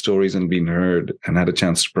told those stories and been heard and had a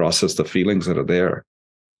chance to process the feelings that are there,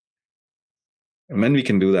 and when we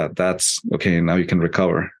can do that, that's okay. Now you can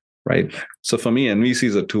recover, right? So for me, NVC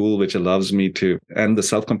is a tool which allows me to, and the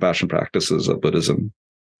self-compassion practices of Buddhism,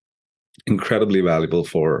 incredibly valuable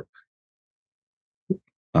for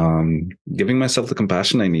giving myself the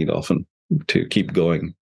compassion I need often to keep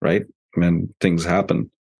going, right? When things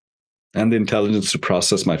happen, and the intelligence to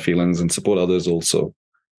process my feelings and support others also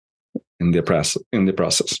in their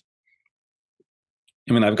process.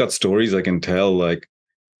 I mean, I've got stories I can tell, like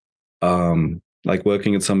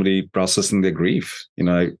working with somebody processing their grief.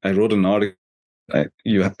 I wrote an article I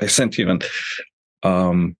sent you, and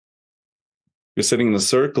we're sitting in a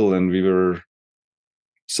circle, and we were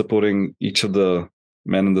supporting each of the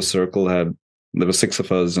men in the circle. There were 6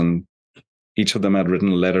 of us, and each of them had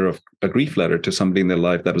written a grief letter to somebody in their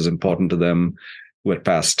life that was important to them who had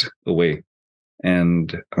passed away.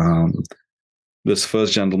 And this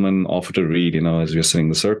first gentleman offered to read, as we were sitting in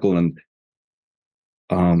the circle,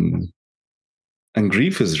 and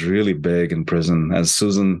grief is really big in prison, as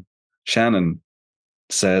Susan Shannon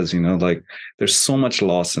says. Like, there's so much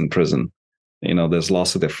loss in prison. There's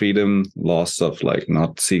loss of their freedom, loss of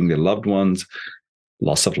not seeing their loved ones,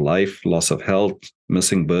 loss of life, loss of health,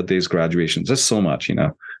 missing birthdays, graduations. There's so much.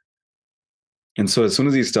 And so as soon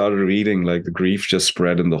as he started reading, like, the grief just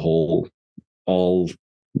spread in the whole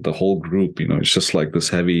group. It's just like this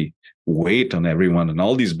heavy weight on everyone, and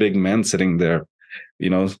all these big men sitting there, they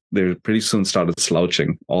pretty soon started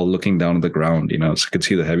slouching, all looking down at the ground, so you could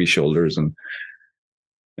see the heavy shoulders. And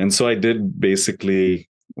so I did basically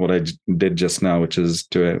what I did just now, which is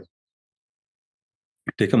to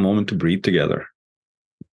take a moment to breathe together,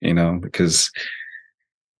 because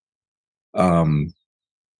the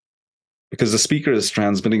speaker is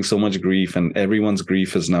transmitting so much grief, and everyone's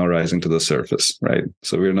grief is now rising to the surface, right?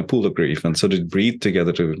 So we're in a pool of grief. And so to breathe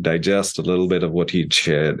together, to digest a little bit of what he'd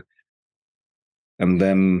shared. And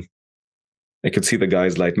then I could see the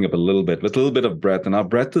guys lighting up a little bit with a little bit of breath. And our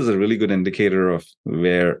breath is a really good indicator of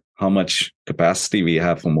how much capacity we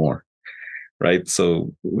have for more, right?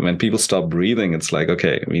 So when people stop breathing, it's like,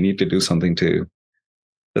 okay, we need to do something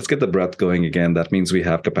let's get the breath going again. That means we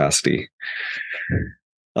have capacity.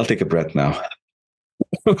 I'll take a breath now.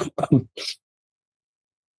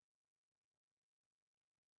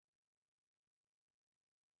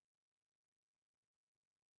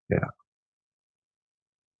 Yeah.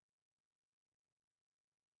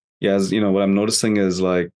 Yeah, as what I'm noticing is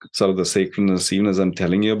like sort of the sacredness, even as I'm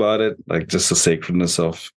telling you about it, like just the sacredness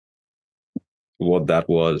of what that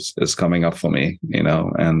is coming up for me,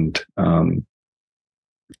 and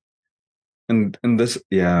this,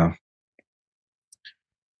 yeah.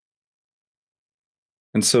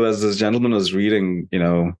 And so as this gentleman was reading,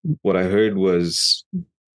 what I heard was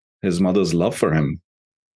his mother's love for him,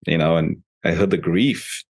 and I heard the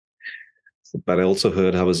grief, but I also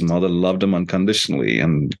heard how his mother loved him unconditionally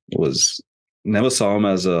and never saw him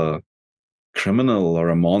as a criminal or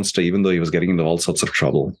a monster, even though he was getting into all sorts of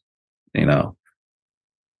trouble,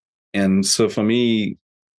 And so for me,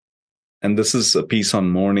 and this is a piece on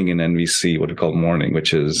mourning in NVC, what we call mourning,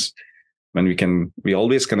 which is when we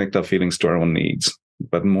always connect our feelings to our own needs.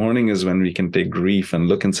 But mourning is when we can take grief and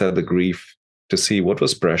look inside the grief to see what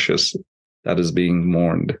was precious that is being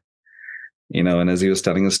mourned. And as he was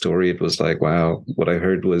telling a story, it was like, wow, what I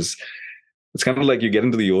heard was, it's kind of like you get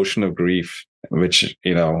into the ocean of grief, which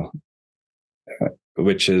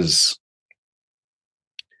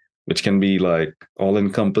can be like all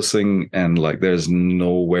encompassing, and like there's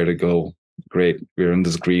nowhere to go. Great, we're in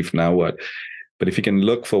this grief, now what? But if you can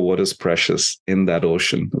look for what is precious in that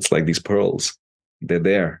ocean, it's like these pearls. They're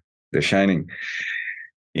there, they're shining,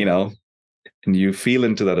 and you feel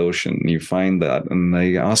into that ocean, and you find that. And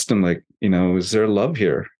I asked him, like, is there love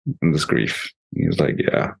here in this grief? He was like,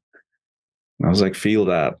 yeah. And I was like, feel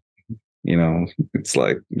that, it's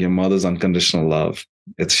like your mother's unconditional love.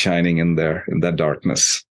 It's shining in there, in that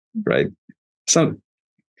darkness, right? So,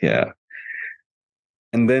 yeah.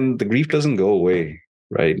 And then the grief doesn't go away,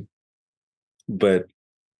 right? But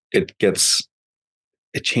it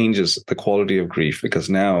changes the quality of grief, because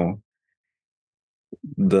now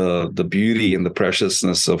the beauty and the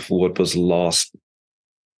preciousness of what was lost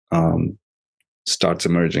starts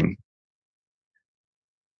emerging.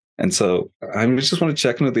 And so I just want to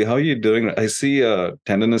check in with you. How are you doing? I see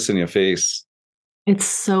tenderness in your face. It's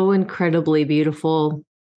so incredibly beautiful.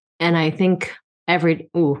 And I think every,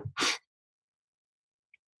 ooh,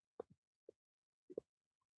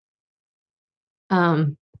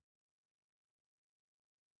 um,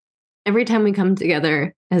 every time we come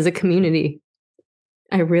together as a community,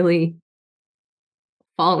 I really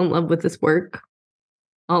fall in love with this work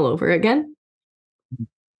all over again,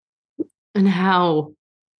 and how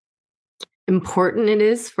important it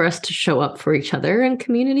is for us to show up for each other in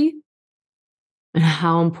community, and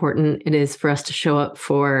how important it is for us to show up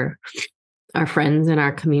for our friends and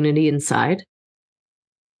our community inside.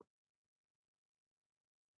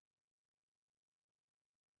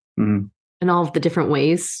 Mhm. And all of the different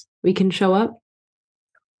ways we can show up.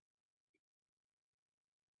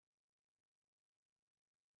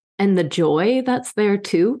 And the joy that's there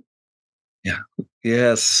too. Yeah.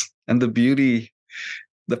 Yes. And the beauty,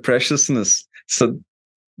 the preciousness. So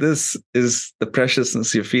this is the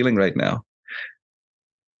preciousness you're feeling right now.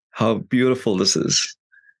 How beautiful this is.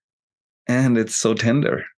 And it's so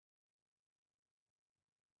tender.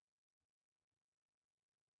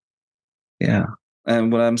 Yeah.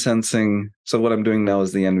 And what I'm sensing, so what I'm doing now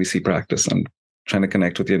is the NVC practice. I'm trying to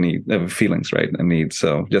connect with your feelings, right? And needs.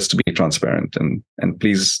 So just to be transparent, and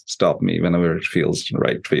please stop me whenever it feels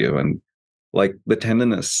right for you. And like the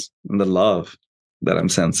tenderness and the love that I'm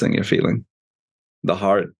sensing you're feeling, the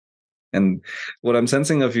heart. And what I'm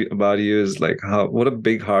sensing about you is like what a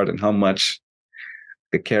big heart, and how much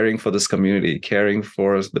the caring for this community, caring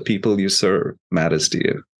for the people you serve matters to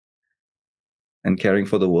you, and caring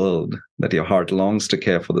for the world, that your heart longs to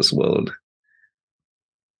care for this world.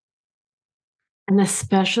 And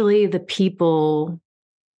especially the people,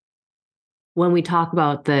 when we talk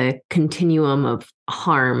about the continuum of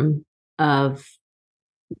harm of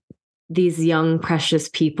these young, precious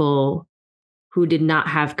people who did not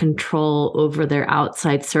have control over their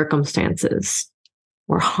outside circumstances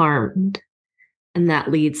were harmed. And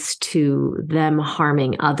that leads to them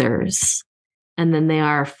harming others. And then they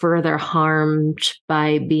are further harmed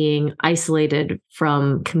by being isolated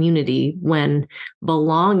from community, when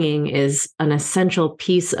belonging is an essential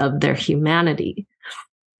piece of their humanity.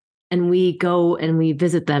 And we go and we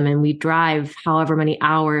visit them, and we drive however many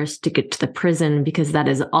hours to get to the prison, because that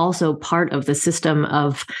is also part of the system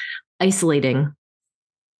of isolating.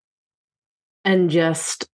 And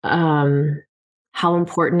just how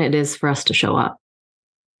important it is for us to show up.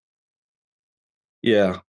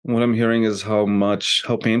 Yeah. What I'm hearing is how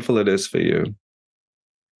painful it is for you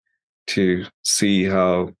to see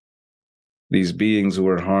how these beings who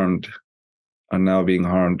were harmed are now being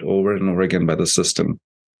harmed over and over again by the system,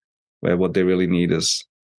 where what they really need is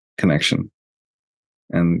connection.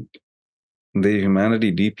 And the humanity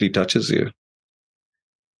deeply touches you.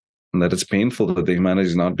 And that it's painful that the humanity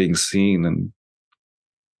is not being seen and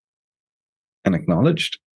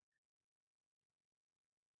acknowledged.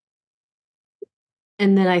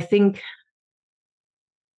 And then I think,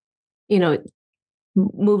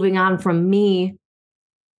 moving on from me,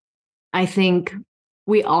 I think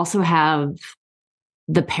we also have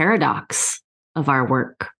the paradox of our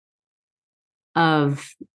work of,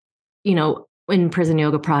 in Prison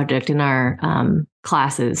Yoga Project, in our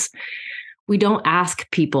classes, we don't ask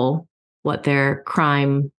people what their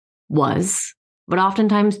crime was, but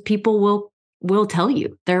oftentimes people will tell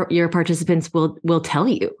you. Your participants will tell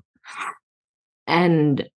you.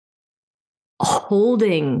 And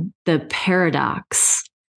holding the paradox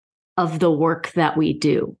of the work that we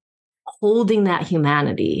do, holding that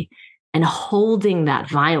humanity, and holding that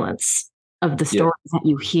violence of the stories that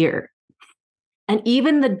you hear, and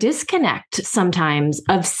even the disconnect sometimes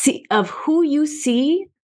of who you see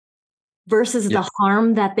versus the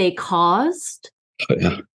harm that they caused.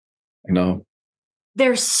 Yeah, I know.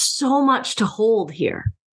 There's so much to hold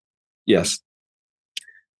here. Yes.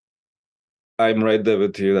 I'm right there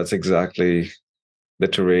with you. That's exactly the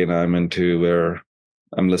terrain I'm into, where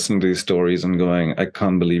I'm listening to these stories and going, I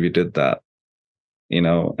can't believe you did that,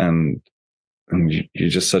 and you're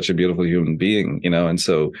just such a beautiful human being, and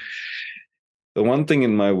so the one thing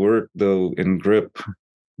in my work, though, in Grip,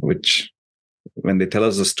 which when they tell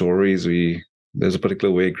us the stories, there's a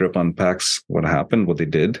particular way Grip unpacks what happened, what they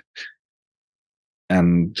did.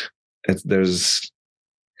 And there's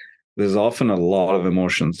often a lot of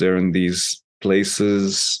emotions there in these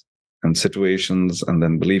places and situations, and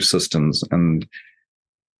then belief systems, and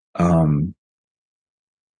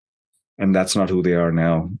that's not who they are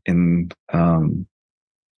now in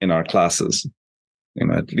our classes.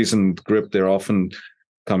 At least in Grip, they're often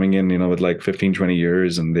coming in, with like 15, 20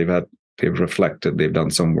 years, and they've reflected, they've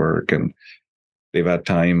done some work, and they've had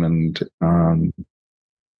time, and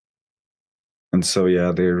so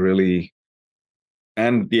yeah, they're really,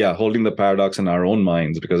 and yeah, holding the paradox in our own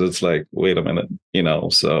minds, because it's like, wait a minute,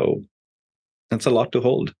 so that's a lot to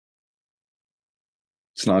hold.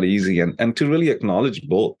 It's not easy, and to really acknowledge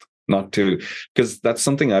both, not to, because that's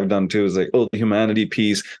something I've done too, is like, oh, the humanity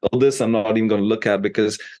piece, all this I'm not even going to look at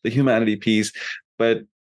because the humanity piece. But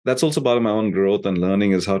that's also part of my own growth and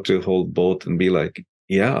learning, is how to hold both and be like,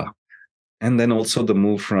 yeah. And then also the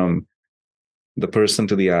move from the person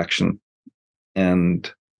to the action,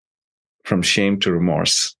 and from shame to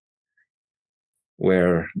remorse,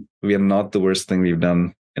 where we are not the worst thing we've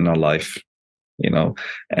done in our life,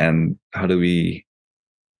 and how do we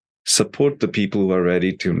support the people who are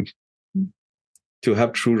ready to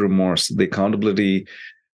have true remorse, the accountability,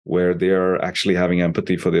 where they are actually having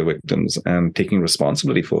empathy for their victims and taking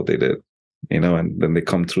responsibility for what they did, and then they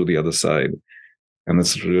come through the other side. And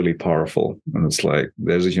it's really powerful. And it's like,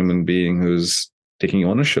 there's a human being who's taking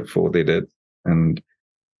ownership for what they did. And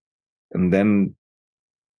then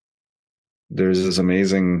there's this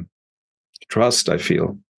amazing trust, I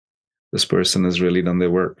feel. This person has really done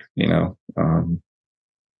their work, and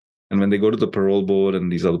when they go to the parole board and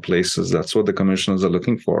these other places, that's what the commissioners are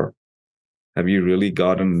looking for. Have you really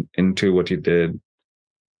gotten into what you did?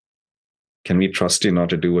 Can we trust you not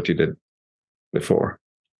to do what you did before?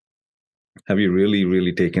 Have you really,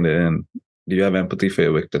 really taken it in? Do you have empathy for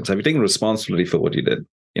your victims? Have you taken responsibility for what you did?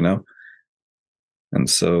 And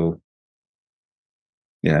so,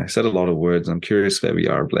 yeah, I said a lot of words. I'm curious where we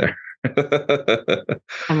are, Blair.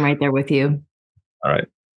 I'm right there with you. All right.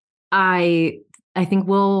 I think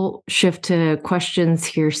we'll shift to questions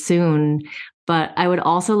here soon, but I would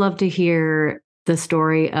also love to hear the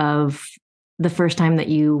story of the first time that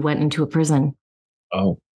you went into a prison.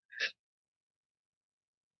 Oh.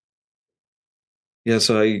 Yeah,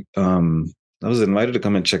 so I was invited to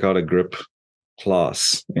come and check out a grip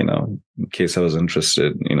class, in case I was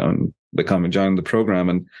interested, in joining the program.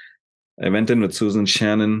 And I went in with Susan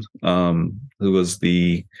Shannon, who was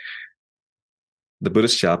the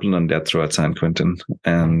Buddhist chaplain on death row at San Quentin.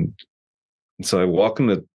 And so I walked in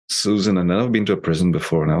with Susan, and I've never been to a prison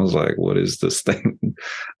before. And I was like, what is this thing?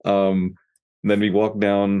 Then we walked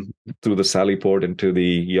down through the Sally Port into the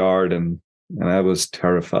yard, and I was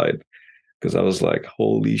terrified, because I was like,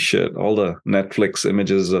 holy shit, all the Netflix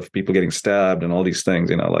images of people getting stabbed and all these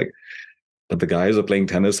things, but the guys are playing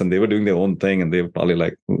tennis and they were doing their own thing, and they were probably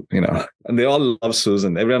like, and they all love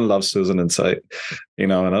Susan. Everyone loves Susan inside,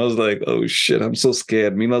 and I was like, oh shit, I'm so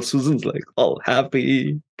scared. Meanwhile, Susan's like all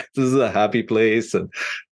happy. This is a happy place.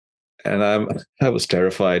 And I was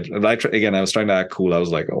terrified. And I was trying to act cool. I was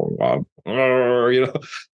like, oh, wow.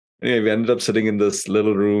 Anyway, we ended up sitting in this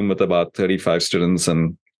little room with about 35 students,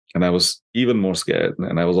 and I was even more scared,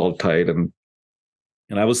 and I was all tight, and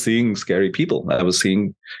I was seeing scary people. I was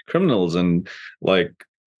seeing criminals and like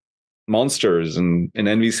monsters. And in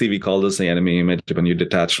NVC, we call this the enemy image, when you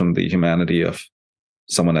detach from the humanity of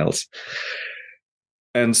someone else.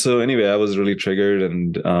 And so anyway, I was really triggered.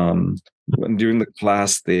 And during the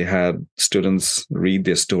class, they had students read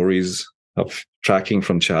their stories of tracking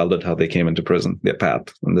from childhood, how they came into prison, their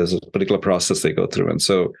path. And there's a particular process they go through. And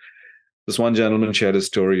so this one gentleman shared his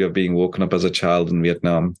story of being woken up as a child in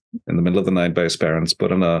Vietnam in the middle of the night by his parents,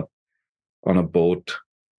 put on a boat,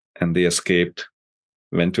 and they escaped,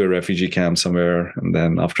 went to a refugee camp somewhere, and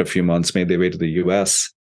then after a few months made their way to the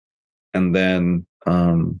US. And then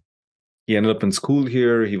he ended up in school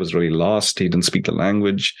here. He was really lost. He didn't speak the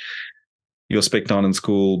language. He was picked on in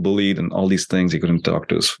school, bullied, and all these things. He couldn't talk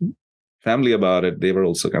to his family about it. They were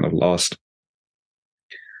also kind of lost.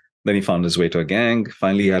 Then he found his way to a gang.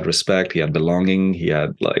 Finally, he had respect. He had belonging. He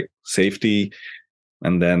had like safety.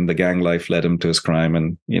 And then the gang life led him to his crime,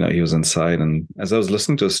 and he was inside. And as I was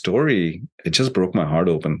listening to his story, it just broke my heart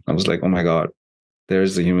open. I was like, oh my God,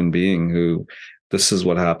 there's a human being who, this is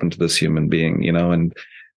what happened to this human being, and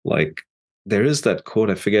like, there is that quote,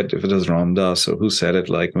 I forget if it was Ram Dass or who said it,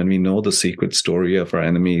 like, when we know the secret story of our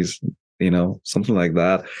enemies, something like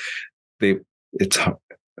that.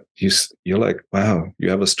 It's you're like, wow, you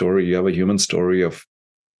have a story, you have a human story of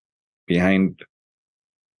behind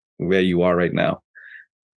where you are right now.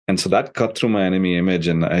 And so that cut through my enemy image,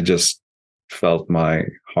 and I just felt my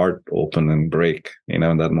heart open and break, in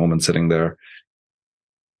that moment sitting there.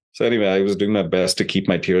 So anyway, I was doing my best to keep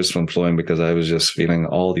my tears from flowing, because I was just feeling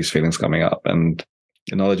all these feelings coming up. And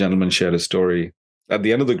another gentleman shared a story. At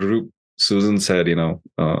the end of the group, Susan said, at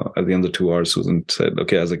the end of 2 hours, Susan said,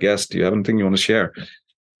 okay, as a guest, do you have anything you want to share?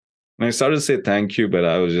 And I started to say thank you, but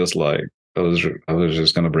I was just like, I was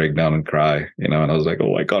just going to break down and cry, and I was like,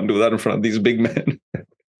 oh, I can't do that in front of these big men.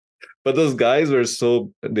 But those guys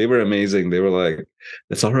they were amazing. They were like,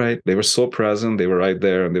 it's all right. They were so present. They were right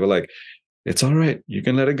there. And they were like, it's all right. You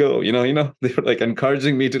can let it go. They were like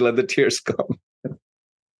encouraging me to let the tears come.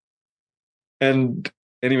 And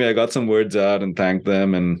anyway, I got some words out and thanked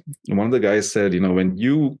them. And one of the guys said, when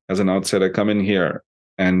you as an outsider come in here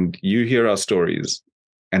and you hear our stories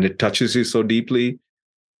and it touches you so deeply,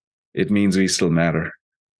 it means we still matter.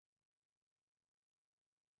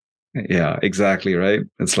 Yeah, exactly. Right.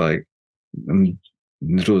 It's like, and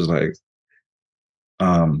it was like,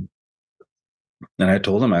 um, and I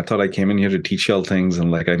told him, I thought I came in here to teach y'all things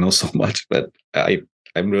and like I know so much, but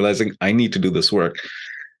I'm realizing I need to do this work.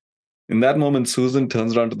 In that moment, Susan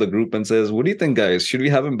turns around to the group and says, what do you think, guys? Should we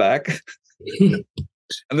have him back? And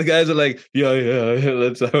the guys are like, yeah,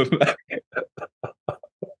 let's have him back.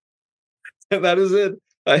 And that is it.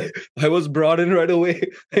 I was brought in right away.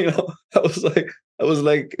 I was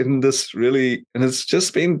like in this really, and it's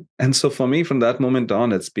just been, and so for me from that moment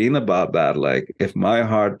on, it's been about that. Like, if my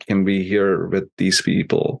heart can be here with these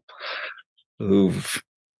people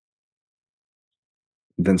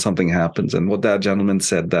then something happens. And what that gentleman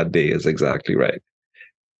said that day is exactly right.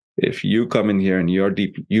 If you come in here and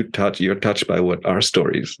you're touched by what our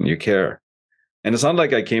stories and you care. And it's not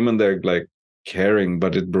like I came in there like caring,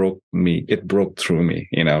 but it broke through me,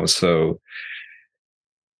 So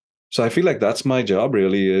I feel like that's my job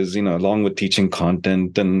really is, along with teaching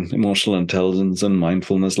content and emotional intelligence and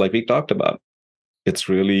mindfulness, like we talked about, it's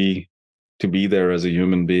really to be there as a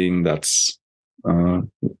human being that's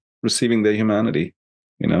receiving their humanity,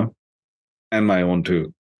 and my own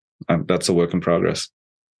too. That's a work in progress.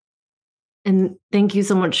 And thank you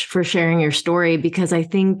so much for sharing your story, because I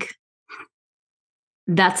think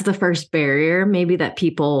that's the first barrier maybe that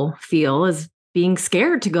people feel, is being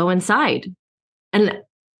scared to go inside. And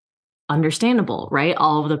understandable, right?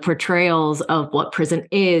 All of the portrayals of what prison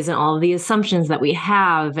is and all of the assumptions that we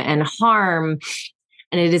have and harm.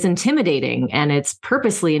 And it is intimidating, and it's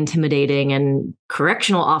purposely intimidating, and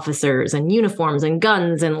correctional officers and uniforms and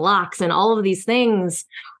guns and locks and all of these things.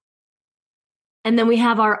 And then we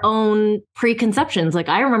have our own preconceptions. Like,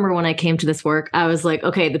 I remember when I came to this work, I was like,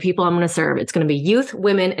 okay, the people I'm going to serve, it's going to be youth,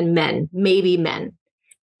 women, and men, maybe men.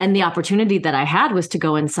 And the opportunity that I had was to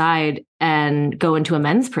go inside and go into a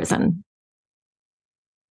men's prison.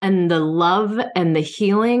 And the love and the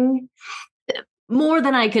healing, more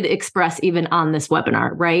than I could express even on this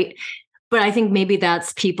webinar, right? But I think maybe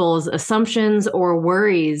that's people's assumptions or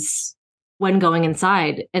worries when going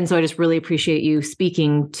inside. And so I just really appreciate you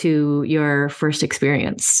speaking to your first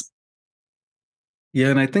experience. Yeah,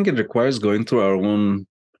 and I think it requires going through our own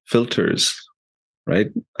filters, right?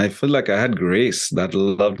 I feel like I had grace that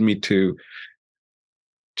loved me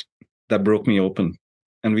that broke me open.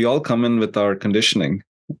 And we all come in with our conditioning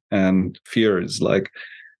and fears, like,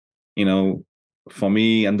 for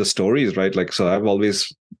me, and the stories, right? Like, so I've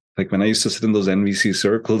always, like, when I used to sit in those NVC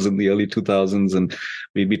circles in the early 2000s and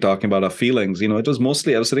we'd be talking about our feelings, it was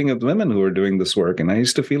mostly I was sitting with women who were doing this work. And I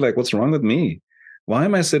used to feel like, what's wrong with me? Why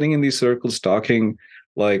am I sitting in these circles talking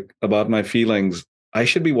like about my feelings? I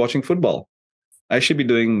should be watching football. I should be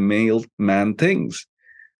doing male man things.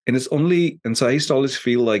 And so I used to always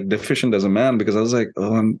feel like deficient as a man, because I was like,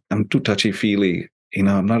 oh, I'm too touchy feely.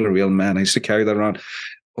 I'm not a real man. I used to carry that around.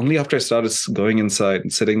 Only after I started going inside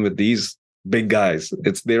and sitting with these big guys,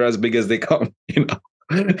 they're as big as they come,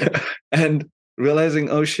 and realizing,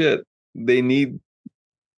 oh shit, they need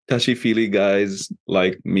touchy feely guys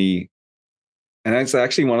like me. And it's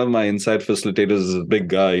actually one of my inside facilitators is a big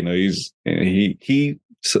guy. He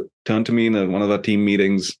turned to me in one of our team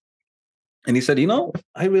meetings, and he said,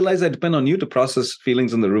 I realize I depend on you to process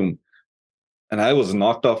feelings in the room. And I was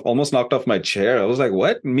almost knocked off my chair. I was like,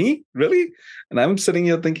 what? Me? Really? And I'm sitting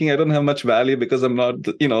here thinking I don't have much value because I'm not,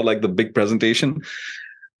 like the big presentation.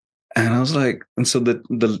 And I was like, and so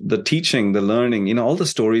the teaching, the learning, all the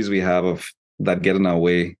stories we have of that get in our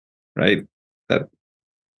way, right? That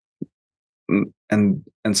and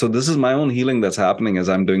so this is my own healing that's happening as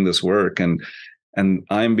I'm doing this work, and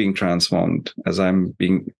I'm being transformed as I'm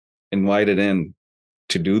being invited in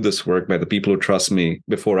to do this work by the people who trust me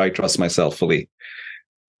before I trust myself fully.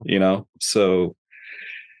 So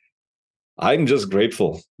I'm just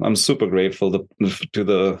grateful. I'm super grateful to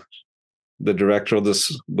the director of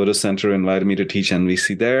this Buddhist center who invited me to teach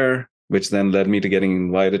NVC there, which then led me to getting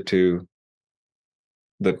invited to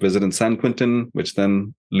the visit in San Quentin, which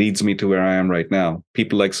then leads me to where I am right now.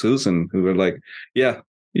 People like Susan who were like, yeah,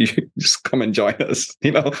 you just come and join us.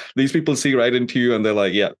 These people see right into you and they're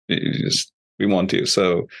like, yeah, we want to.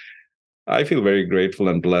 So I feel very grateful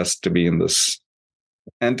and blessed to be in this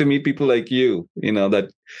and to meet people like you,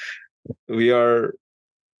 that we are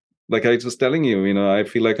like I was telling you, I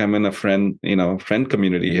feel like I'm in a friend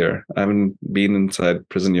community here. I haven't been inside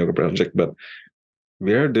Prison Yoga Project, but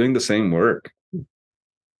we're doing the same work.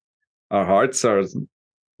 Our hearts are,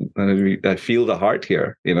 I feel the heart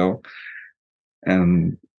here,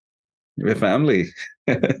 and we're family.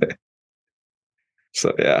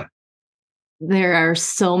 So, yeah. There are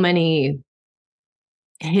so many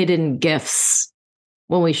hidden gifts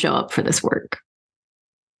when we show up for this work.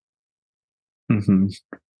 Mm-hmm.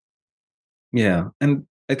 Yeah. And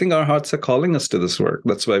I think our hearts are calling us to this work.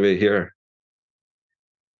 That's why we're here.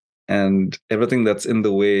 And everything that's in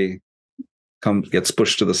the way gets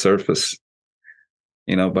pushed to the surface,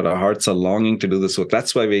 but our hearts are longing to do this work.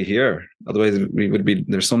 That's why we're here. Otherwise,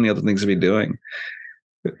 there's so many other things to be doing.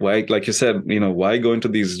 Why, like you said, why go into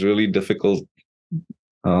these really difficult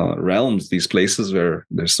realms, these places where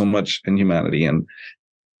there's so much inhumanity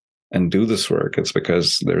and do this work? It's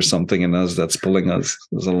because there's something in us that's pulling us.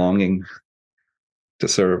 There's a longing to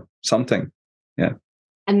serve something. Yeah.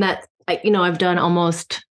 And that, I've done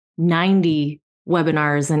almost 90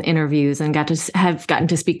 webinars and interviews and have gotten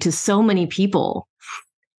to speak to so many people.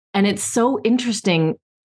 And it's so interesting.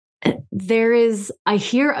 I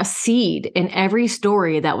hear a seed in every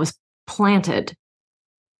story that was planted.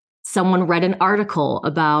 Someone read an article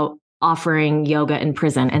about offering yoga in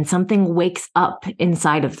prison and something wakes up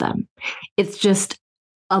inside of them. It's just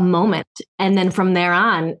a moment. And then from there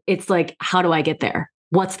on, it's like, how do I get there?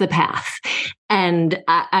 What's the path? And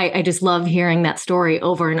I just love hearing that story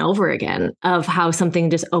over and over again of how something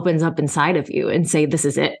just opens up inside of you and say, this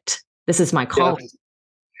is it. This is my call.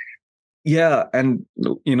 Yeah. And,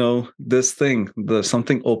 this thing,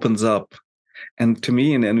 something opens up. And to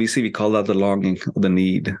me in NVC, we call that the longing, the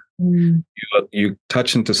need. You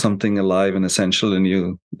touch into something alive and essential in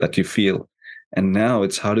you that you feel. And now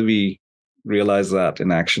it's how do we realize that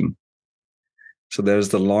in action? So there's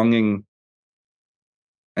the longing.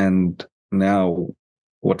 And now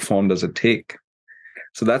what form does it take?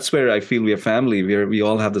 So that's where I feel we are family. We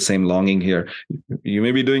all have the same longing here. You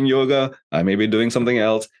may be doing yoga, I may be doing something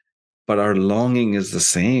else, but our longing is the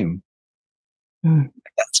same.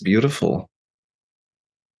 That's beautiful.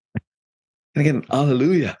 And again,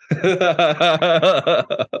 hallelujah.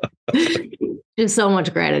 Just so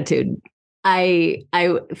much gratitude. I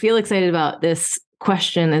feel excited about this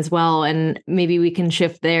question as well. And maybe we can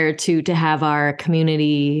shift there to have our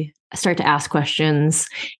community start to ask questions,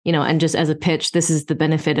 and just as a pitch, this is the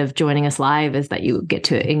benefit of joining us live, is that you get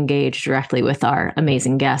to engage directly with our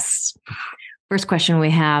amazing guests. First question we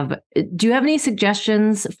have, do you have any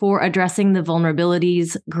suggestions for addressing the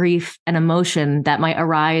vulnerabilities, grief, and emotion that might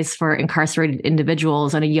arise for incarcerated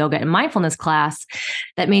individuals in a yoga and mindfulness class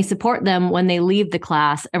that may support them when they leave the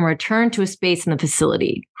class and return to a space in the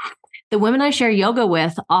facility? The women I share yoga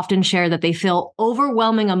with often share that they feel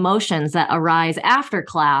overwhelming emotions that arise after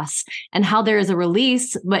class and how there is a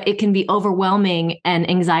release, but it can be overwhelming and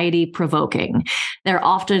anxiety provoking. They're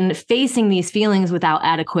often facing these feelings without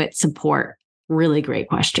adequate support. Really great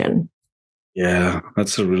question. Yeah,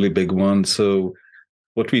 that's a really big one. So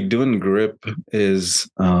what we do in GRIP is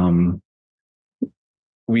so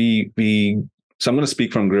I'm going to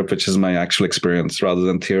speak from GRIP, which is my actual experience rather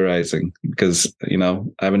than theorizing, because, I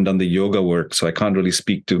haven't done the yoga work, so I can't really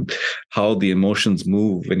speak to how the emotions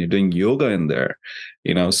move when you're doing yoga in there,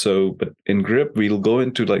 but in GRIP, we'll go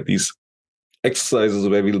into like these exercises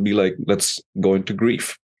where we'll be like, let's go into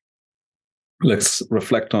grief. Let's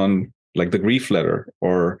reflect on like the grief letter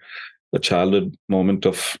or the childhood moment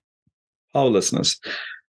of powerlessness.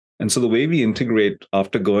 And so the way we integrate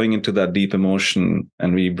after going into that deep emotion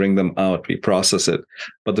and we bring them out, we process it.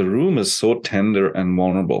 But the room is so tender and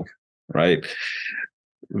vulnerable, right?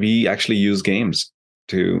 We actually use games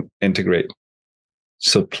to integrate.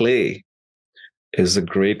 So play is a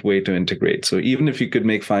great way to integrate. So even if you could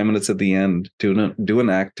make 5 minutes at the end, do an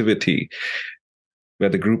activity where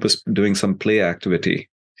the group is doing some play activity,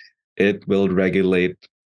 it will regulate.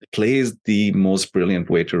 Play is the most brilliant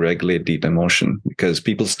way to regulate deep emotion, because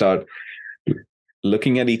people start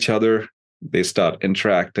looking at each other, they start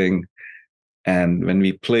interacting. And when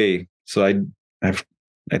we play, so I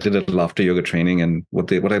did a laughter yoga training, and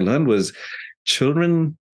what I learned was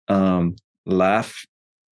children laugh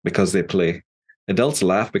because they play. Adults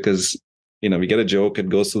laugh because we get a joke, it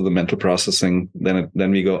goes through the mental processing, then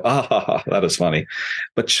we go, that is funny.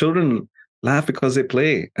 But children laugh because they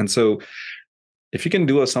play. And so if you can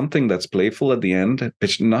do something that's playful at the end,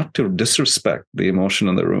 it's not to disrespect the emotion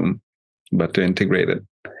in the room, but to integrate it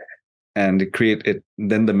and create it.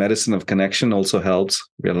 Then the medicine of connection also helps.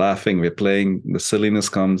 We're laughing, we're playing, the silliness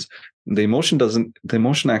comes. The emotion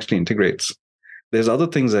actually integrates. there's other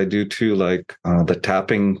things I do too, like the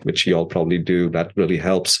tapping, which you all probably do. That really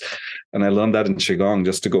helps. And I learned that in Qigong,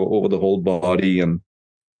 just to go over the whole body and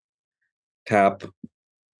tap,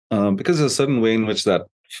 because there's a certain way in which that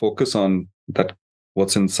focus on that,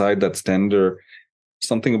 what's inside that's tender,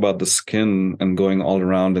 something about the skin and going all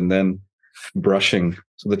around, and then brushing.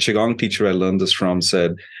 So the Qigong teacher I learned this from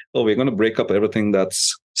said, "Oh, we're going to break up everything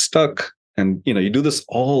that's stuck." And, you do this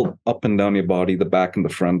all up and down your body, the back and the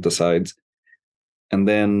front, the sides. And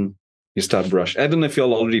then you start brush. I don't know if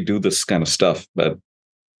y'all already do this kind of stuff, but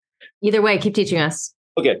either way, keep teaching us.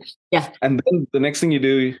 okay. Yeah. And then the next thing you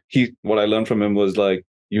do, what I learned from him was like,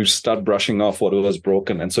 you start brushing off what was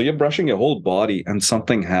broken. And so you're brushing your whole body and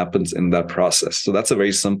something happens in that process. So that's a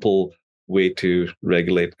very simple way to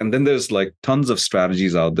regulate. And then there's like tons of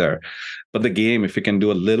strategies out there. But the game, if you can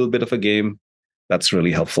do a little bit of a game, that's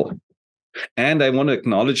really helpful. And I want to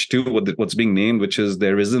acknowledge too what's being named, which is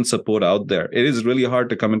there isn't support out there. It is really hard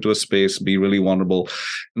to come into a space, be really vulnerable,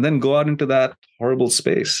 and then go out into that horrible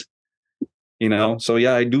space. So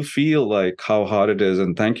yeah, I do feel like how hard it is.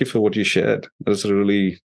 And thank you for what you shared. There's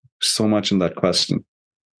really so much in that question.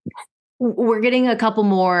 We're getting a couple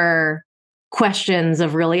more questions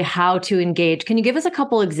of really how to engage. Can you give us a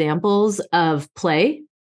couple examples of play?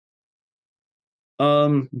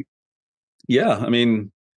 Yeah, I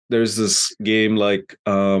mean, there's this game like,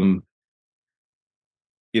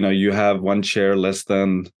 you have one chair less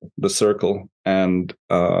than the circle, and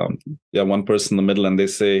one person in the middle, and they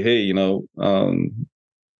say, hey, one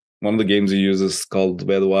of the games you use is called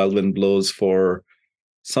Where the Wild Wind Blows, for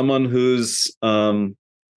someone who's wearing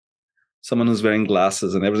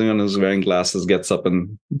glasses, and everyone who's wearing glasses gets up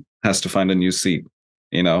and has to find a new seat,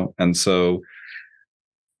 and so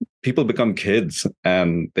people become kids,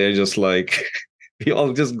 and they're just like, we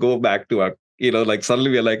all just go back to our, like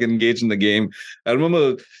suddenly we're like engaged in the game. I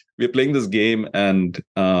remember we were playing this game, and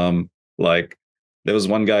like there was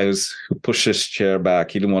one guy who pushed his chair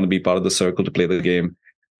back. He didn't want to be part of the circle to play the game.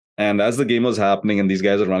 And as the game was happening and these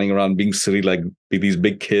guys are running around being silly like these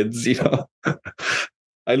big kids,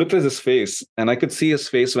 I looked at his face, and I could see his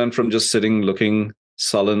face went from just sitting looking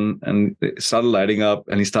sullen, and it started lighting up,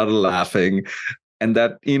 and he started laughing. And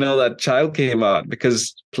that, that child came out,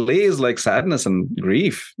 because play is like sadness and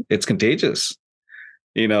grief. It's contagious,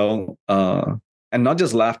 and not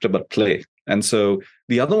just laughter, but play. And so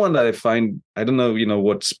the other one that I find, I don't know,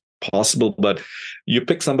 what's possible, but you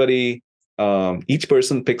pick somebody, each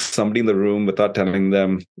person picks somebody in the room without telling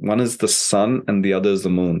them. One is the sun and the other is the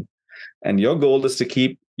moon. And your goal is to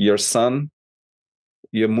keep your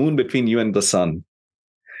moon between you and the sun.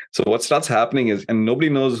 So what starts happening is, and nobody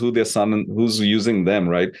knows who their son and who's using them,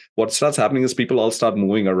 right? What starts happening is people all start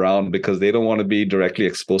moving around because they don't want to be directly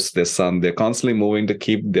exposed to their sun. They're constantly moving to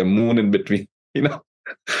keep their moon in between,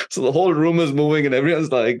 So the whole room is moving, and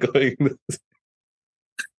everyone's like going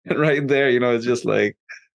and right there, it's just like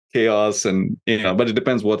chaos, and but it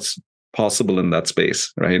depends what's possible in that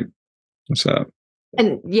space, right? So.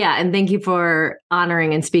 And thank you for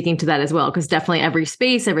honoring and speaking to that as well, because definitely every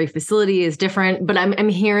space, every facility is different. But I'm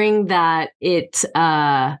hearing that it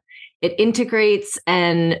integrates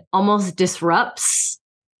and almost disrupts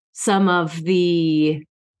some of the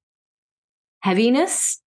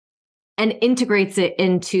heaviness and integrates it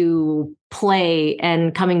into play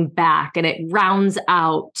and coming back, and it rounds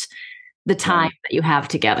out the time that you have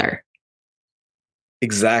together.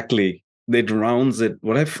 Exactly. It rounds it.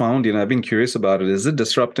 What I found, I've been curious about it. Is it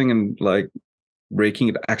disrupting and like breaking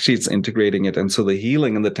it? Actually, it's integrating it. And so the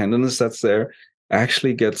healing and the tenderness that's there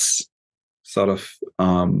actually gets sort of,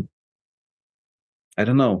 I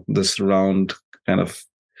don't know, this round kind of,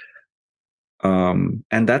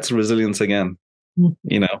 and that's resilience again,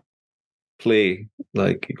 play,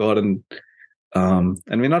 like you go out and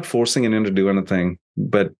we're not forcing anyone to do anything,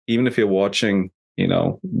 but even if you're watching,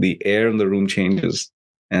 the air in the room changes.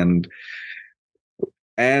 And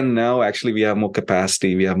now actually we have more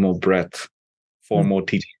capacity, we have more breadth for more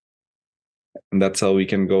teaching. And that's how we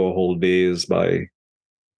can go whole days by,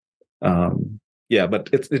 but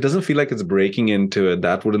it doesn't feel like it's breaking into it.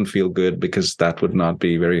 That wouldn't feel good, because that would not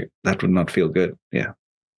feel good. Yeah.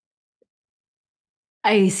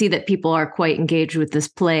 I see that people are quite engaged with this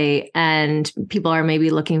play, and people are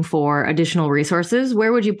maybe looking for additional resources.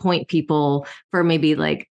 Where would you point people for maybe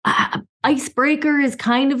like icebreaker is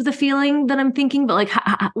kind of the feeling that I'm thinking, but like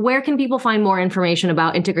where can people find more information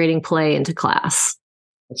about integrating play into class?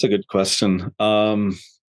 That's a good question.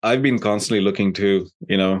 I've been constantly looking to,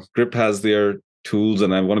 Grip has their tools,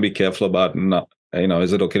 and I want to be careful about not,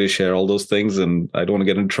 is it okay to share all those things? And I don't want to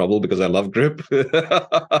get in trouble because I love Grip.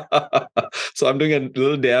 So I'm doing a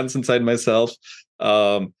little dance inside myself.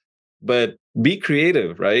 but be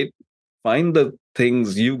creative, right? Find the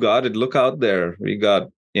things you got it. Look out there. We got,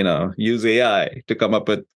 use AI to come up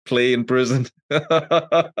with play in prison.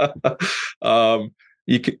 um,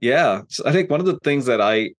 you could, yeah. So I think one of the things that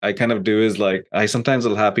I kind of do is like I sometimes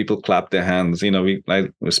will have people clap their hands.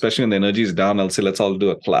 Especially when the energy is down, I'll say, let's all do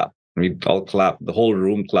a clap. We all clap. The whole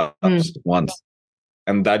room claps once.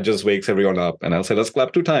 And that just wakes everyone up. And I'll say, let's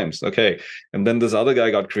clap 2 times. Okay. And then this other guy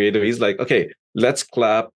got creative. He's like, okay, let's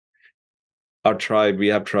clap our tribe. We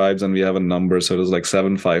have tribes and we have a number. So it was like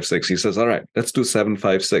 756. He says, all right, let's do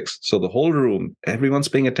 756. So the whole room, everyone's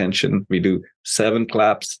paying attention. We do 7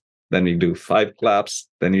 claps, then we do 5 claps,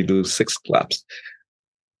 then we do 6 claps.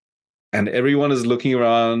 And everyone is looking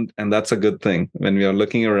around. And that's a good thing. When we are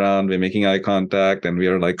looking around, we're making eye contact and we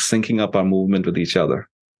are like syncing up our movement with each other.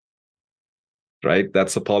 Right?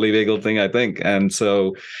 That's a polyvagal thing, I think. And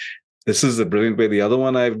so this is a brilliant way. The other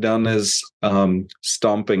one I've done is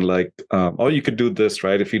stomping, or you could do this,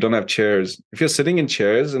 right? If you don't have chairs, if you're sitting in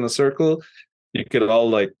chairs in a circle, you could all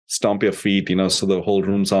like stomp your feet, so the whole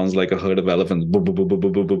room sounds like a herd of elephants. Boop, boop, boop,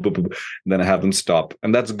 boop, boop, boop, boop, boop. Then I have them stop.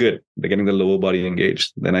 And that's good. They're getting the lower body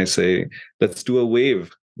engaged. Then I say, let's do a wave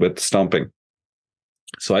with stomping.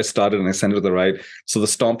 So I started and I sent it to the right. So the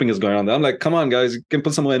stomping is going on there. I'm like, come on, guys, you can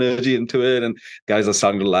put some more energy into it. And guys are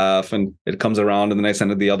starting to laugh and it comes around and then I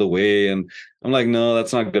send it the other way. And I'm like, no,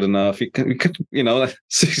 that's not good enough. You can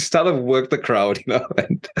so you start to work the crowd,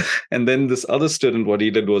 and then this other student, what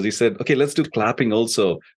he did was he said, okay, let's do clapping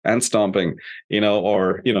also and stomping,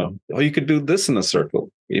 or you could do this in a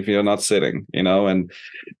circle if you're not sitting, and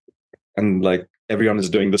like, everyone is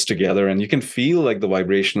doing this together and you can feel like the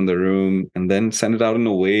vibration in the room and then send it out in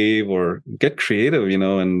a wave or get creative,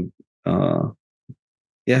 and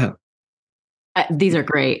yeah. These are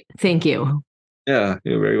great. Thank you. Yeah,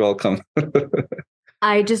 you're very welcome.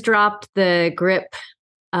 I just dropped the GRIP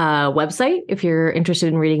website if you're interested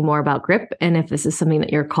in reading more about GRIP. And if this is something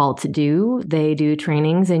that you're called to do, they do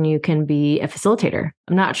trainings and you can be a facilitator.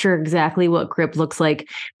 I'm not sure exactly what GRIP looks like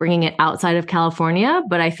bringing it outside of California,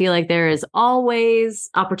 but I feel like there is always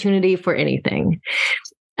opportunity for anything.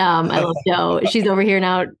 I love Jo. She's over here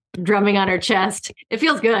now drumming on her chest. It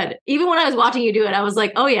feels good. Even when I was watching you do it, I was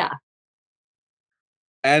like, oh yeah.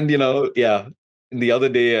 And yeah. The other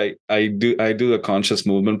day I do a conscious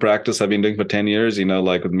movement practice I've been doing for 10 years,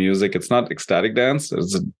 like with music. It's not ecstatic dance,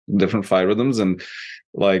 it's different 5 rhythms. And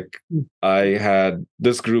like I had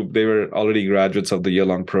this group, they were already graduates of the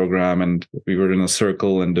year-long program, and we were in a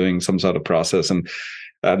circle and doing some sort of process. And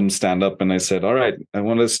I had them stand up and I said, all right, I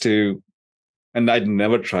want us to, and I'd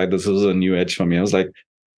never tried this. This was a new edge for me. I was like,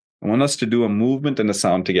 I want us to do a movement and a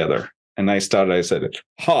sound together. And I said,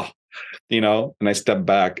 ha, and I stepped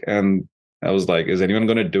back and I was like, is anyone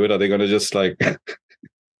going to do it? Are they going to just like,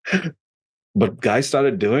 but guys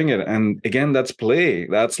started doing it. And again, that's play.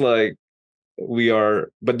 That's like,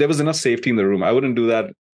 but there was enough safety in the room. I wouldn't do that.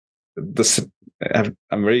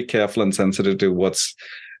 I'm very careful and sensitive to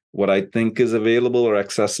what I think is available or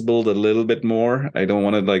accessible a little bit more. I don't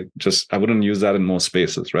want to I wouldn't use that in most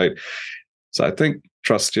spaces. Right. So I think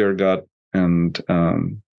trust your gut and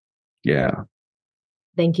yeah.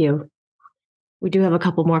 Thank you. We do have a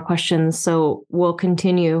couple more questions, so we'll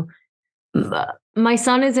continue. My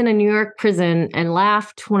son is in a New York prison and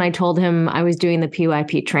laughed when I told him I was doing the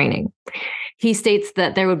PYP training. He states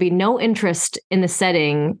that there would be no interest in the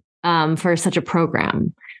setting for such a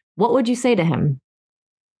program. What would you say to him?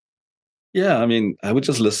 Yeah, I mean, I would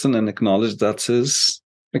just listen and acknowledge that's his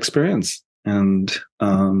experience. And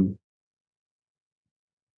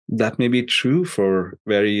that may be true for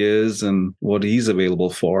where he is and what he's available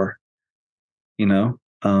for.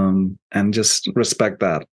 And just respect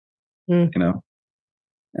that, and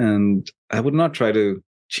I would not try to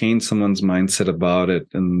change someone's mindset about it.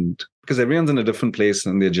 And because everyone's in a different place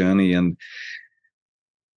in their journey. And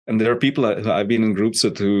there are people I've been in groups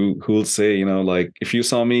with who will say, like, if you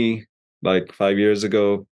saw me like 5 years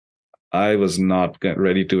ago, I was not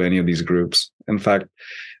ready to any of these groups. In fact,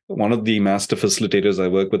 one of the master facilitators I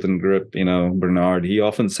work with in GRIP, Bernard, he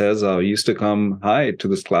often says he used to come to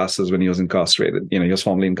these classes when he was incarcerated. He was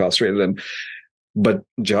formerly incarcerated. But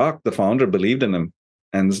Jock, the founder, believed in him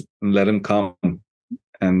and let him come.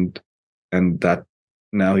 And that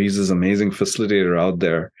now he's this amazing facilitator out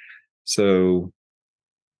there. So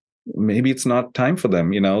maybe it's not time for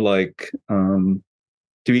them, to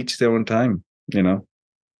each their own time,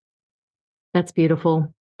 That's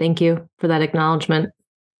beautiful. Thank you for that acknowledgement.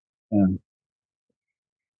 Yeah.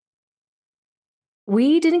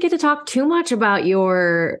 We didn't get to talk too much about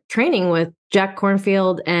your training with Jack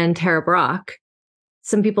Kornfield and Tara Brock.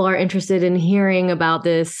 some people are interested in hearing about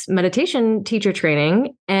this meditation teacher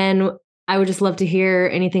training. And I would just love to hear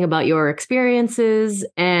anything about your experiences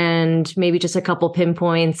and maybe just a couple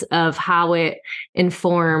pinpoints of how it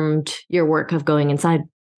informed your work of going inside.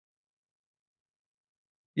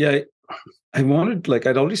 Yeah, I wanted, like,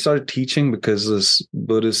 I'd already started teaching because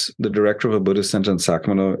the director of a Buddhist center in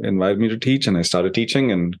Sacramento invited me to teach, and I started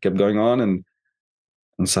teaching and kept going on.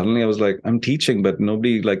 And suddenly I was like, I'm teaching, but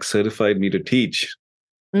nobody like certified me to teach.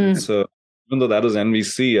 So even though that was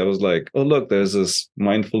NVC, I was like, oh, look, there's this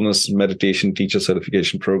mindfulness meditation teacher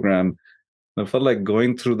certification program. I felt like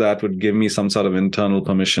going through that would give me some sort of internal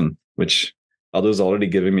permission, which others already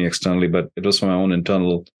giving me externally, but it was for my own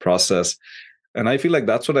internal process. And I feel like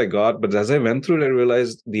that's what I got. But as I went through it, I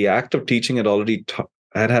realized the act of teaching had already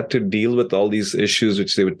I'd had to deal with all these issues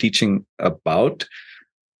which they were teaching about.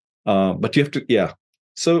 But you have to, yeah.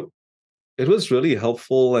 So it was really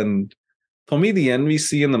helpful. And for me, the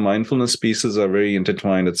NVC and the mindfulness pieces are very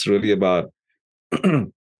intertwined. It's really about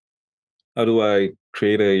how do I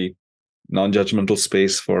create a non-judgmental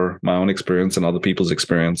space for my own experience and other people's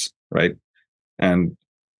experience, right? And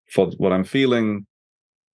for what I'm feeling,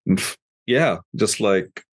 yeah, just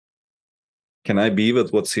like, can I be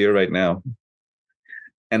with what's here right now?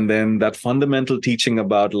 And then that fundamental teaching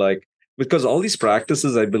about, like, because all these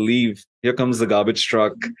practices, I believe, here comes the garbage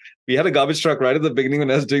truck. We had a garbage truck right at the beginning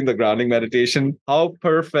when I was doing the grounding meditation. How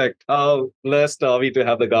perfect, how blessed are we to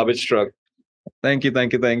have the garbage truck? Thank you,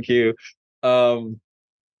 thank you, thank you. Um,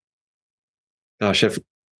 gosh,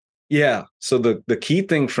 yeah. So the key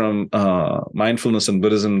thing from mindfulness and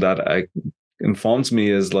Buddhism that informs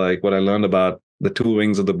me is like what I learned about the two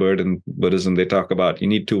wings of the bird in Buddhism. They talk about you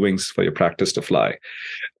need two wings for your practice to fly.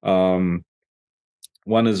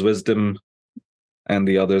 One is wisdom and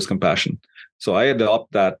the other is compassion. So I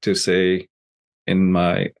adopt that to say in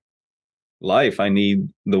my life, I need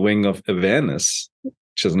the wing of awareness,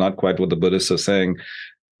 which is not quite what the Buddhists are saying.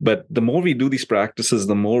 But the more we do these practices,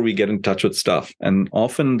 the more we get in touch with stuff. And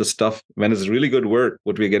often the stuff, when it's really good work,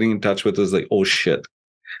 what we're getting in touch with is like, oh shit.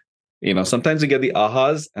 Sometimes you get the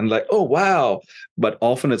ahas and like, oh, wow. But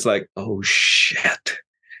often it's like, oh shit,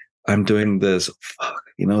 I'm doing this. Fuck,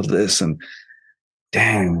 this. And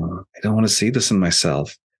damn, I don't want to see this in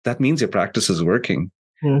myself. That means your practice is working.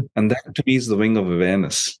 And that to me is the wing of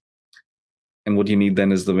awareness. And what you need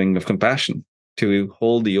then is the wing of compassion to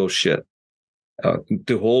hold the oh shit,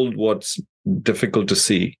 to hold what's difficult to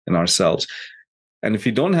see in ourselves. And if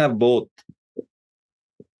you don't have both,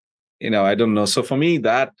 I don't know. So for me,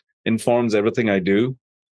 that informs everything I do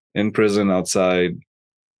in prison, outside.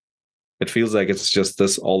 It feels like it's just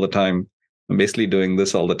this all the time. I'm basically doing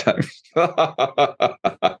this all the time.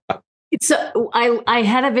 So I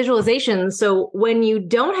had a visualization. So when you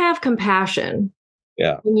don't have compassion,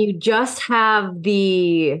 yeah, when you just have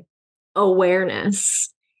the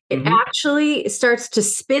awareness, it actually starts to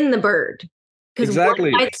spin the bird because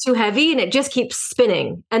exactly. one side's too heavy and it just keeps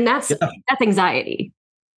spinning, and that's anxiety.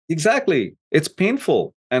 Exactly. It's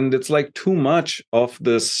painful, and it's like too much of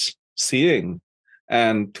this seeing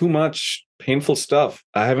and too much painful stuff.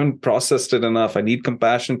 I haven't processed it enough. I need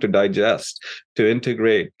compassion to digest, to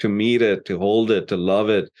integrate, to meet it, to hold it, to love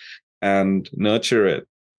it, and nurture it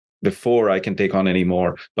before I can take on any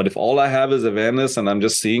more. But if all I have is awareness and I'm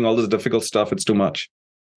just seeing all this difficult stuff, it's too much.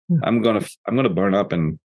 I'm gonna burn up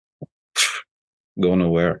and go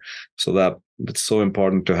nowhere. So that it's so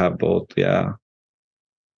important to have both. Yeah.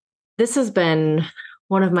 This has been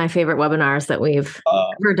one of my favorite webinars that we've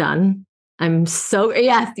ever done. I'm so,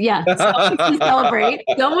 yeah. So much to celebrate.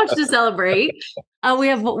 So much to celebrate. We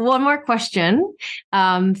have one more question.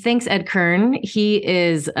 Thanks, Ed Kern. He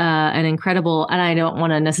is an incredible, and I don't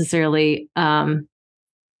want to necessarily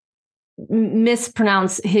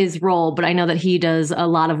mispronounce his role, but I know that he does a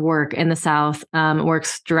lot of work in the South,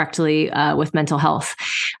 works directly with mental health.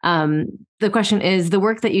 The question is, the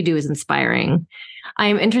work that you do is inspiring. I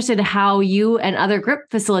am interested in how you and other grip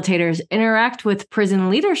facilitators interact with prison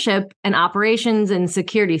leadership and operations and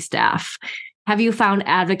security staff. Have you found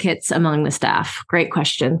advocates among the staff? Great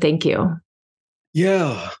question. Thank you.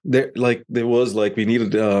 Yeah, there was we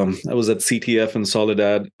needed. I was at CTF in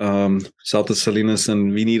Soledad, south of Salinas,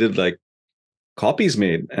 and we needed like copies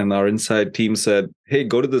made. And our inside team said, "Hey,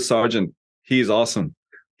 go to the sergeant. He's awesome.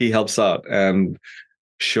 He helps out." And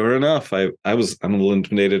sure enough, I'm a little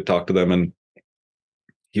intimidated to talk to them, and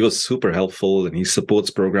he was super helpful, and he supports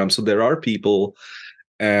programs. So there are people,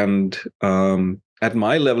 and at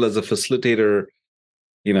my level as a facilitator,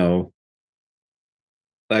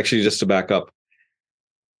 actually, just to back up,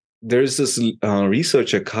 there's this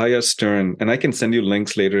researcher, Kaya Stern, and I can send you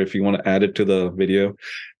links later if you want to add it to the video.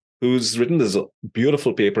 who's written this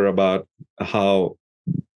beautiful paper about how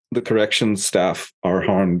the corrections staff are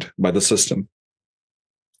harmed by the system.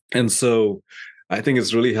 And so I think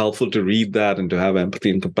it's really helpful to read that and to have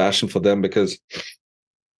empathy and compassion for them, because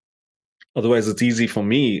otherwise it's easy for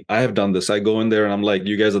me. I have done this. I go in there and I'm like,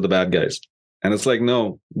 you guys are the bad guys. And it's like,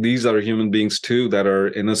 no, these are human beings too that are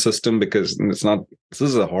in a system, because it's not, this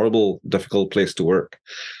is a horrible, difficult place to work.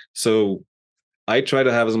 So I try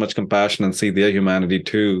to have as much compassion and see their humanity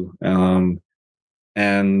too. And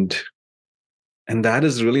that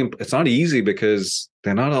is really, it's not easy because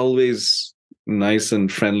they're not always nice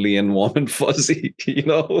and friendly and warm and fuzzy,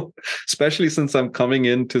 especially since I'm coming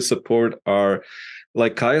in to support our,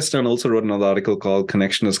 like Kaya Stern also wrote another article called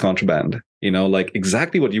Connection is Contraband, like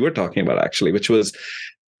exactly what you were talking about actually, which was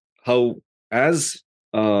how as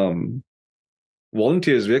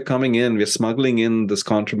volunteers, we're coming in, we're smuggling in this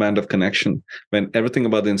contraband of connection when everything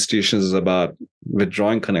about the institutions is about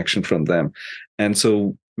withdrawing connection from them. And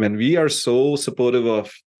so when we are so supportive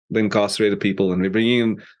of the incarcerated people and we're bringing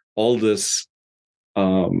in all this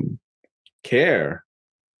care,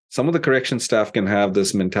 some of the correction staff can have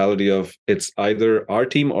this mentality of it's either our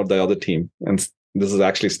team or the other team. And this is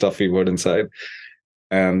actually stuff we heard inside.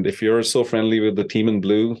 And if you're so friendly with the team in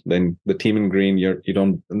blue, then the team in green, you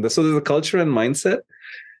don't. And so there's a culture and mindset.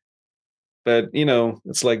 But,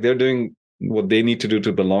 it's like they're doing what they need to do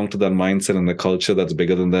to belong to that mindset and the culture that's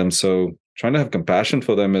bigger than them. So trying to have compassion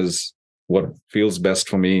for them is what feels best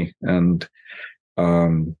for me. And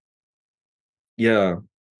yeah,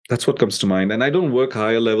 that's what comes to mind. And I don't work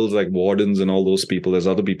higher levels like wardens and all those people. There's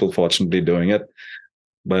other people fortunately doing it.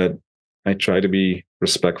 But I try to be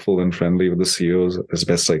respectful and friendly with the CEOs as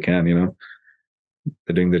best I can,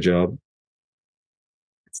 They're doing their job.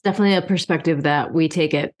 It's definitely a perspective that we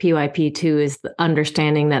take at PYP too, is the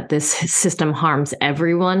understanding that this system harms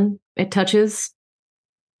everyone it touches.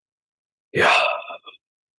 Yeah,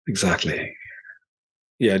 exactly.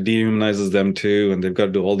 Yeah, dehumanizes them too. And they've got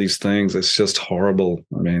to do all these things. It's just horrible.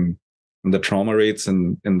 I mean, the trauma rates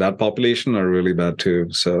in that population are really bad too.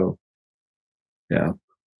 So, yeah.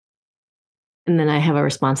 And then I have a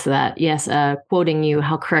response to that. Yes, quoting you,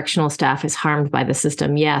 how correctional staff is harmed by the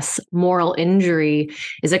system. Yes, moral injury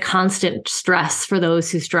is a constant stress for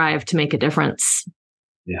those who strive to make a difference.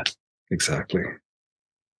 Yeah, exactly.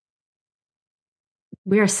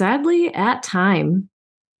 We are sadly at time,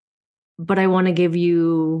 but I want to give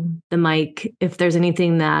you the mic if there's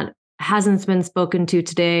anything that hasn't been spoken to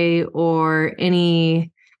today or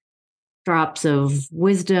any drops of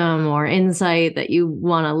wisdom or insight that you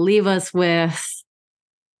want to leave us with.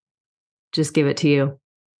 Just give it to you.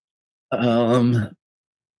 No,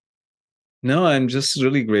 I'm just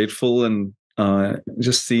really grateful and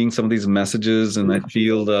just seeing some of these messages, and I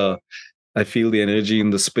feel the energy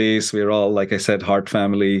in the space. We're all, like I said, heart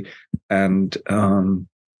family, and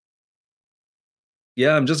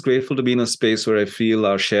yeah, I'm just grateful to be in a space where I feel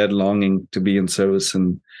our shared longing to be in service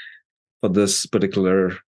and for this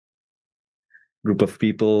particular group of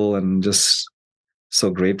people, and just so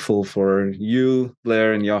grateful for you,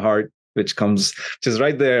 Blair, and your heart, which is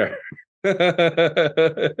right there.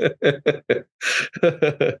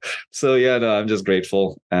 So yeah, no, I'm just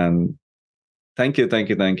grateful, and thank you.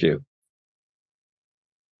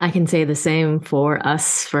 I can say the same for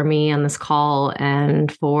us, for me on this call,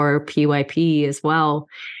 and for PYP as well.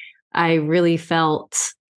 I really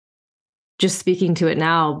felt, just speaking to it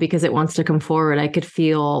now because it wants to come forward, I could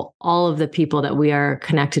feel all of the people that we are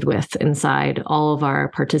connected with inside, all of our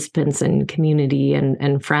participants and community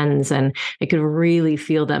and friends. And I could really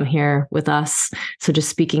feel them here with us. So just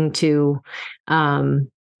speaking to the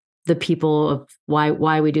people of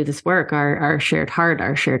why we do this work, our shared heart,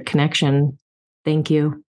 our shared connection. Thank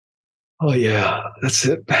you. Oh yeah, that's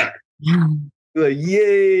it. Yeah.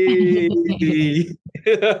 Yay! We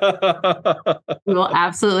will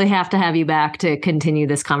absolutely have to have you back to continue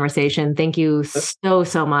this conversation. Thank you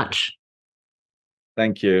so much.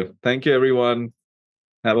 Thank you, everyone.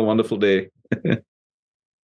 Have a wonderful day.